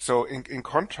 So in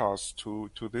contrast to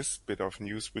this bit of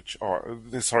news,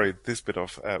 this bit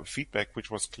of feedback,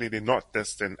 which was clearly not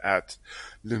destined at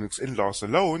Linux Inlaws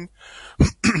alone,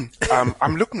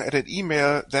 I'm looking at an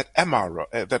email that Emma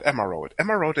wrote.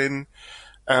 Emma wrote in.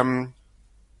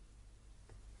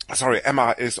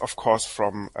 Emma is, of course,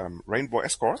 from Rainbow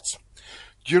Escorts.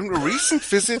 During a recent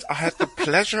visit, I had the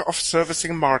pleasure of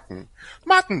servicing Martin.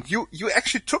 Martin, you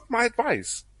actually took my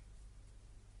advice.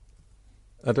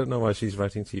 I don't know why she's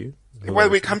writing to you. Well,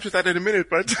 we come to that in a minute,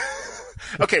 but...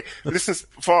 Okay, listeners,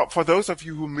 for those of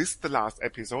you who missed the last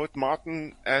episode,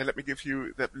 Martin, let me give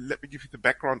you the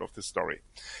background of the story.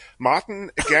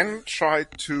 Martin, again,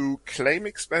 tried to claim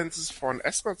expenses for an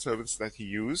escort service that he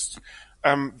used,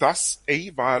 thus A,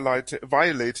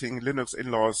 violating Linux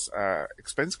Inlaws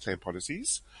expense claim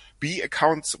policies. B,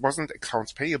 accounts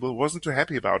payable, wasn't too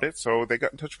happy about it, so they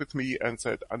got in touch with me and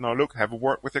said, now look, have a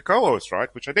word with your co-host,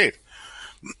 right? Which I did.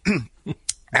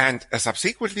 And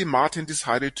subsequently, Martin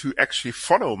decided to actually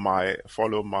follow my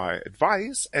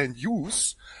advice and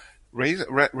use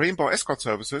Rainbow Escort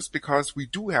Services because we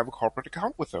do have a corporate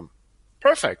account with them.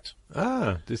 Perfect.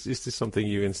 Is this something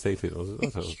you instated?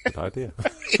 That was a good idea.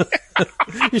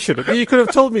 You could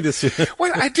have told me this.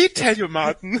 Well, I did tell you,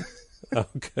 Martin.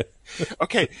 Okay.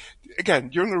 Okay. Again,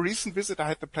 during a recent visit, I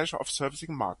had the pleasure of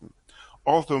servicing Martin.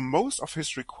 Although most of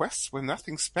his requests were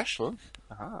nothing special,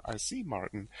 I see,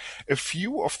 Martin, a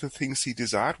few of the things he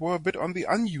desired were a bit on the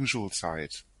unusual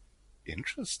side.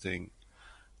 Interesting.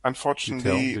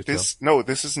 Unfortunately, this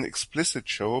is an explicit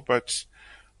show, but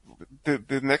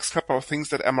the next couple of things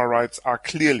that Emma writes are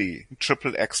clearly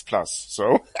XXX+,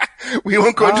 so we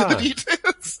won't go into the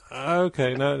details.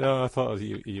 Okay, no, I thought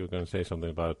you were going to say something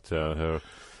about her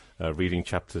reading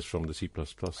chapters from the C++.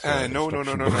 No.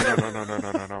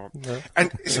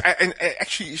 And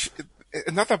actually,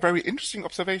 another very interesting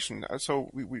observation. So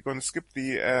we're going to skip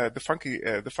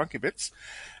the funky bits.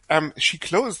 She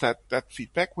closed that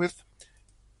feedback with,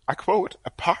 I quote,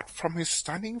 "Apart from his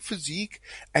stunning physique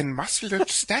and muscular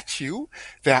stature,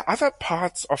 there are other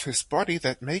parts of his body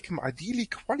that make him ideally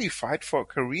qualified for a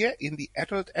career in the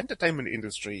adult entertainment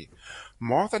industry.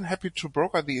 More than happy to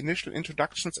broker the initial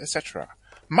introductions, etc."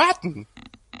 Martin!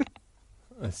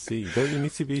 I see. Don't you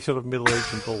need to be sort of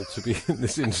middle-aged and bald to be in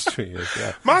this industry?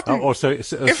 Yeah. Martin, so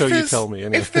you tell me.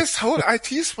 Anyway. If this whole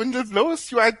IT swindle blows,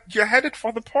 you're headed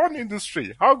for the porn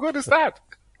industry. How good is that?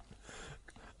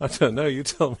 I don't know. You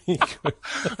tell me.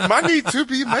 Money to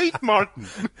be made, Martin.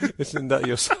 Isn't that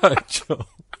your side job?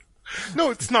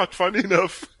 No, it's not funny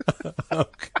enough.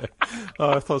 Okay.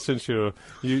 I thought since you're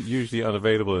usually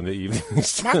unavailable in the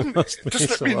evenings. Martin, just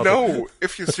let me know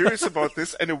if you're serious about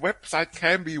this and a website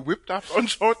can be whipped up on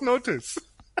short notice.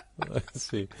 I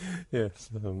see. Yes,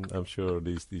 I'm sure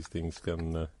these things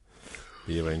can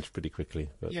be arranged pretty quickly.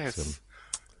 But, yes.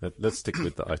 Let's stick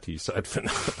with the IT side for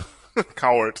now.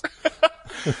 Coward.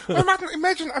 Well, Martin,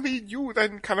 imagine, you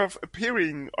then kind of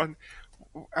appearing on,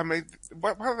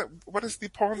 what is the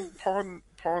porn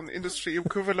industry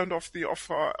equivalent of the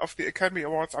Academy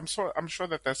Awards? I'm sure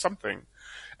that there's something.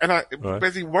 And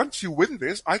basically, once you win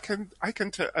this, I can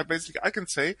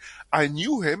say I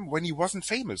knew him when he wasn't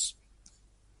famous.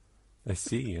 I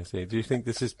see. Do you think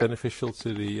this is beneficial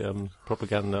to the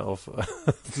propaganda of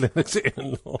Linux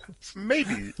Inlaws?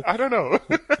 Maybe. I don't know.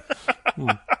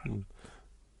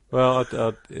 Well,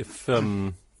 if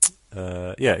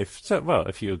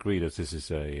you agree that this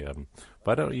is a,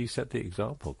 why don't you set the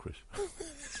example, Chris?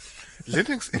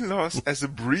 Linux Inlaws as a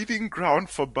breeding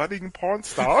ground for budding porn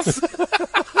stars.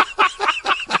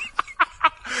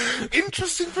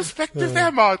 Interesting perspective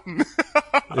there, Martin.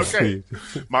 Okay,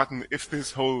 Martin, if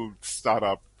this whole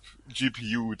startup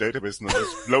GPU database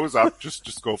business blows up,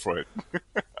 just go for it.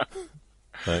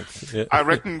 Thanks. Yeah. I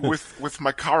reckon with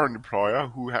my current employer,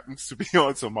 who happens to be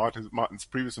also Martin's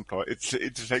previous employer, it's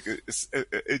like a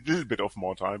little bit of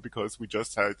more time because we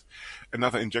just had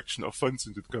another injection of funds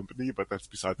into the company, but that's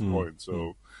beside the point.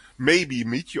 So maybe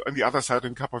meet you on the other side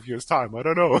in a couple of years' time. I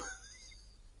don't know.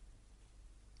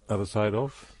 Other side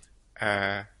of?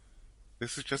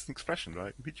 This is just an expression,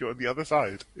 right? Meet you on the other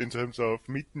side in terms of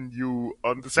meeting you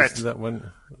on the set. Isn't that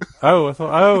when?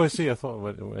 I see. I thought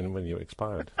when you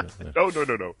expired. No.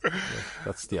 Yeah,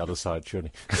 that's the other side,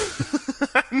 surely.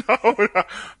 No.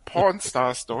 Porn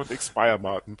stars don't expire,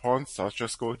 Martin. Porn stars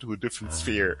just go to a different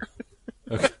sphere.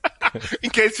 Okay. In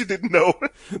case you didn't know.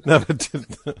 No, I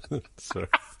didn't. Sorry.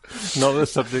 Not a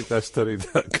subject I studied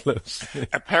that closely.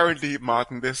 Apparently,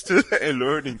 Martin, there's still a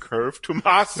learning curve to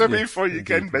master before you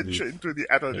can venture into the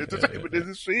adult entertainment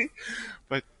industry.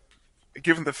 But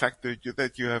given the fact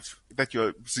that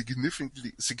you're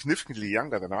significantly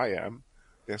younger than I am,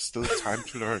 there's still time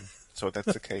to learn. So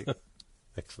that's okay.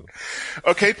 Excellent.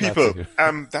 Okay, people.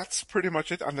 That's pretty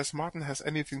much it, unless Martin has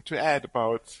anything to add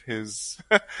about his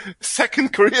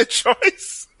second career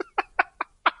choice.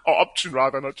 Or option,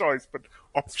 rather, not choice, but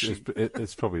option.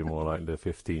 It's probably more like the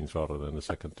 15th rather than the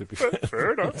second, to be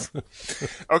fair enough.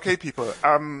 Okay, people.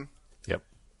 Yep.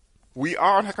 We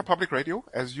are on Hacker Public Radio,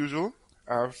 as usual.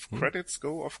 Credits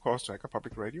go, of course, to Hacker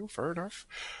Public Radio. Fair enough.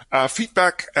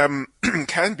 Feedback can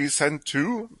be sent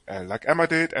to, like Emma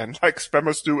did and like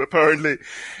spammers do, apparently.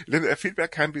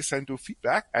 Feedback can be sent to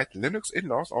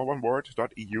feedback@linuxinlaws, all one word,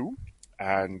 .eu.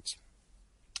 And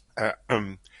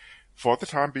for the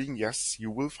time being, yes, you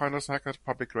will find us on Hacker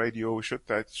Public Radio. Should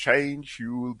that change,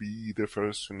 you will be the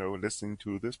first to know listening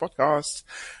to this podcast.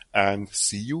 And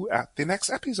see you at the next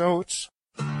episode.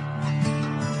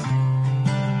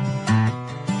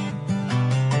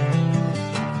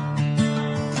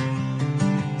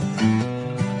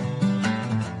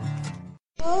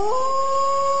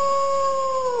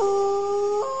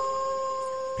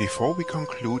 Before we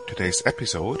conclude today's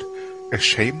episode, a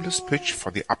shameless pitch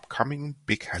for the upcoming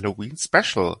big Halloween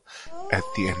special at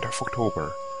the end of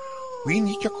October. We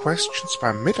need your questions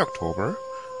by mid-October,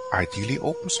 ideally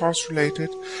open source related.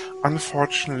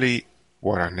 Unfortunately,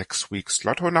 what are next week's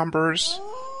lotto numbers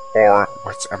or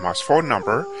what's Emma's phone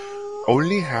number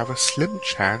only have a slim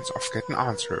chance of getting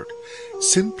answered.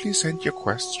 Simply send your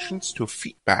questions to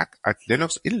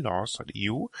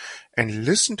feedback@linuxinlaws.eu and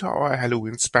listen to our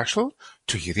Halloween special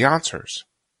to hear the answers.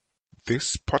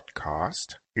 This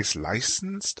podcast is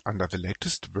licensed under the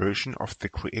latest version of the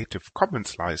Creative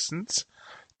Commons license,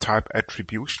 type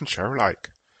Attribution Share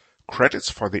Alike. Credits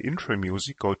for the intro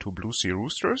music go to Blue Sea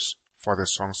Roosters for their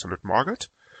song Solid Market,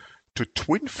 to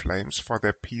Twin Flames for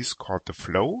their piece called The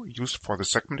Flow, used for the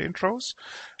segment intros,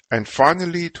 and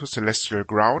finally to Celestial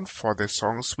Ground for their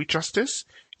song Sweet Justice,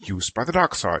 used by the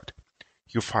Dark Side.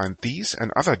 You find these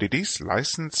and other ditties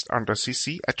licensed under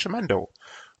CC at Jamendo,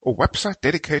 a website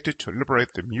dedicated to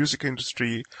liberate the music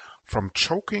industry from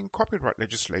choking copyright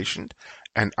legislation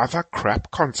and other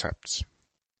crap concepts.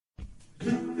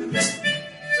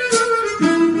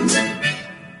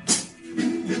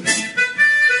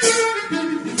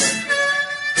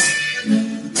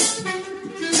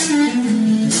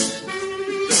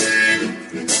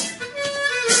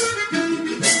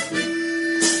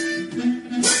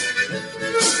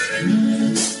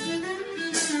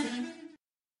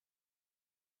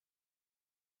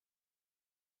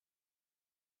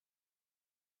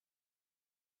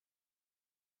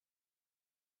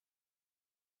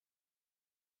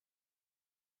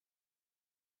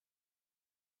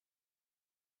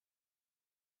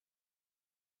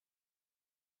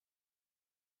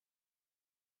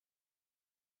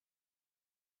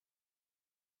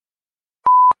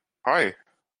 Hi.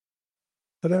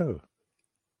 Hello.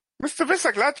 Mr.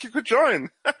 Visser, glad you could join.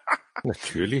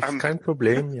 Natürlich, kein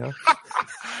Problem, ja.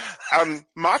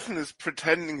 Martin is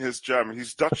pretending he's German.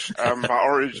 He's Dutch by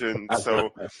origin,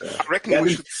 so I reckon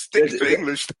we should stick to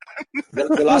English.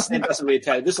 The last name doesn't really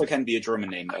tell. This can be a German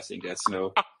name. I think that's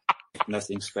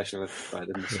nothing special about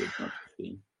it.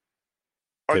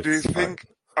 Or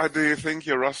do you think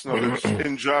your Rust knowledge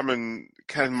in German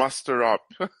can muster up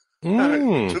to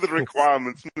the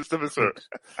requirements, Mr. Visser?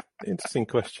 Interesting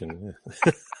question.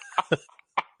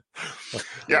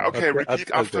 Yeah, okay,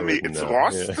 repeat after me. It's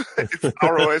Rost. Yeah. It's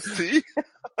R-O-S-T.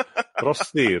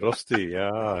 Rosti,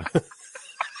 yeah.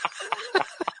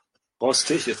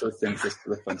 Rostig is the thing.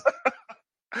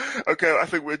 Okay, I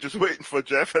think we're just waiting for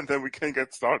Jeff and then we can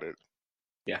get started.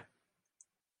 Yeah.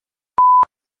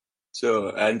 So,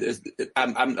 and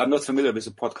I'm not familiar with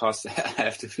the podcast. I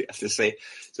have to say.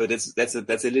 So that's a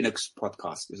Linux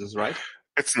podcast. Is this right?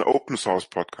 It's an open source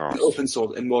podcast. Open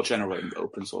source, and more general,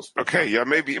 open source podcast. Okay, yeah,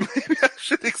 maybe I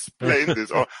should explain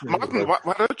this. Or Martin,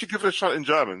 why don't you give it a shot in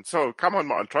German? So, come on,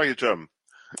 Martin, try your German.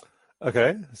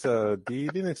 Okay, so die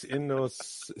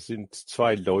Linux-Innos sind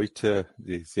zwei Leute,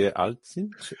 die sehr alt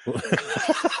sind.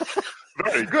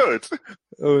 Very good.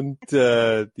 Und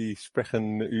die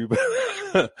sprechen über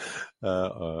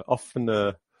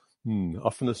offene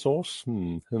Source.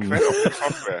 Open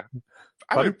software.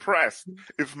 I'm impressed.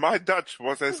 If my Dutch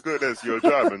was as good as your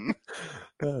German.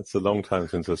 It's a long time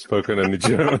since I've spoken any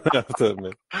German, I have to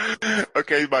admit.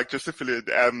 Okay, Mike, just to fill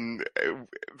in,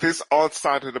 this all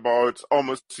started about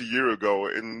almost a year ago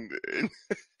in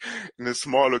a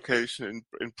small location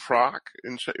in Prague,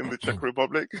 in the Czech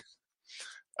Republic,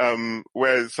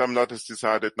 where some nutters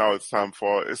decided now it's time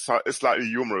for a slightly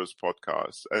humorous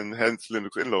podcast, and hence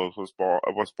Linux Inlaws was born.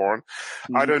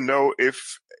 Mm-hmm. I don't know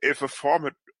if a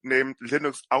format named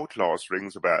Linux Outlaws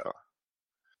rings a bell.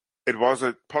 It was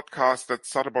a podcast that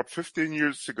started about 15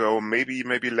 years ago, maybe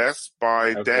less,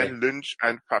 by Dan Lynch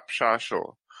and Pap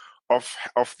Shashel of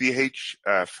the H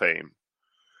fame.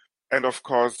 And of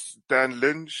course, Dan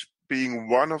Lynch being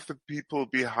one of the people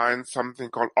behind something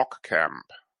called OccCamp,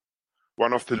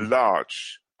 one of the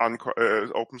large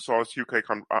open source UK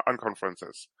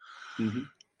unconferences,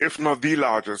 if not the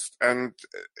largest. And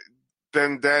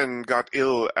then got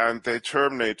ill and they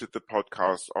terminated the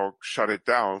podcast or shut it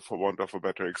down, for want of a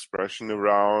better expression,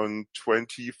 around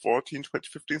 2014,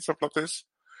 2015, something like this.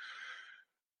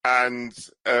 And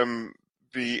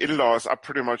the Inlaws are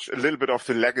pretty much a little bit of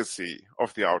the legacy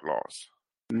of the Outlaws.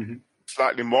 Mm-hmm.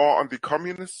 Slightly more on the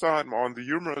communist side, more on the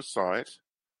humorous side.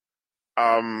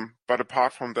 But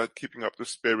apart from that, keeping up the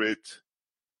spirit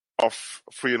of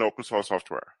free and open source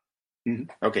software.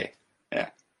 Mm-hmm. Okay,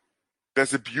 yeah.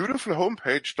 There's a beautiful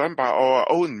homepage done by our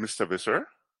own Mr. Visser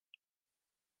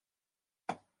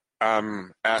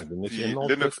at the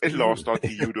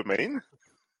linuxinlaws.eu domain.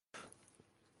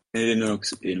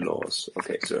 Linux Inlaws.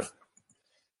 Okay, so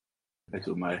I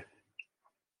do my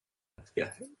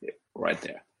right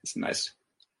there. It's nice.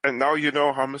 And now you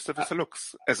know how Mr. Visser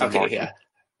looks as a Martin. Yeah.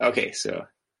 Okay, so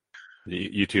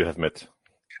you two have met.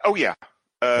 Oh yeah,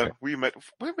 we met.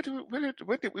 When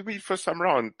did we meet first time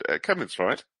around? Chemnitz,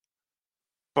 right?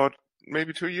 About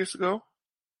maybe 2 years ago,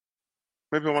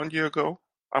 maybe 1 year ago.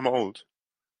 I'm old.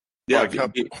 Yeah,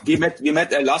 we met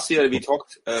last year. We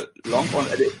talked long on.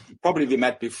 Probably we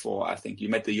met before. I think you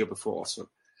met the year before also.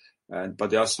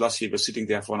 But last year we were sitting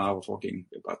there for an hour talking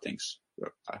about things.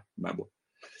 I remember.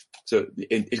 So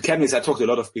in Chemnitz, I talked to a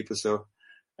lot of people.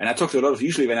 And I talked to a lot of.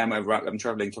 Usually when I'm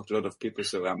traveling, talk to a lot of people.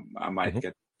 So I might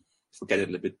forget it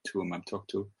a little bit too. I'm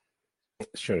talked to.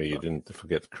 Surely you didn't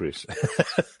forget Chris.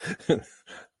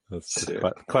 That's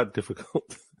quite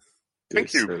difficult.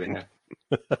 Thank you.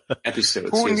 Episodes.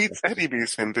 Who needs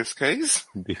enemies in this case?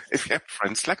 If you have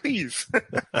friends like these.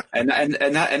 and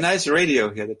a nice radio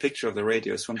here. The picture of the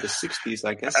radio is from the 60s,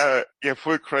 I guess. Yeah,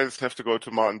 full credits have to go to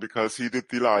Martin because he did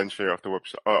the lion's share of the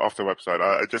website.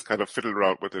 I just kind of fiddled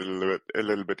around with it a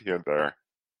little bit here and there.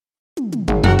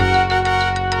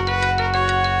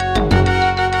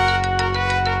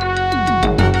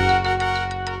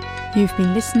 You've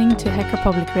been listening to Hacker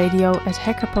Public Radio at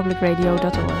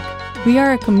hackerpublicradio.org. We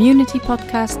are a community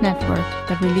podcast network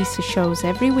that releases shows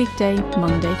every weekday,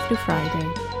 Monday through Friday.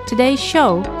 Today's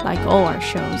show, like all our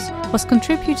shows, was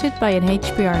contributed by an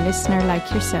HPR listener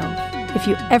like yourself. If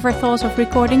you ever thought of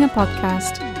recording a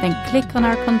podcast, then click on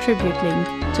our contribute link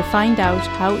to find out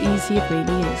how easy it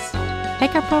really is.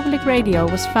 Hacker Public Radio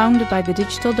was founded by the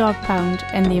Digital Dog Pound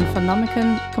and the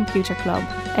Infonomicon Computer Club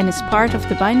and is part of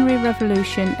the binary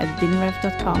revolution at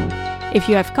binrev.com. If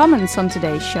you have comments on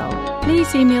today's show,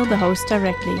 please email the host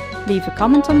directly, leave a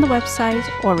comment on the website,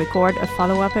 or record a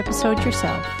follow-up episode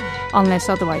yourself. Unless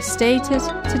otherwise stated,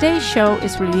 today's show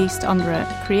is released under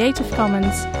a Creative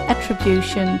Commons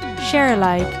Attribution, Share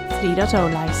Alike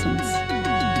 3.0 license.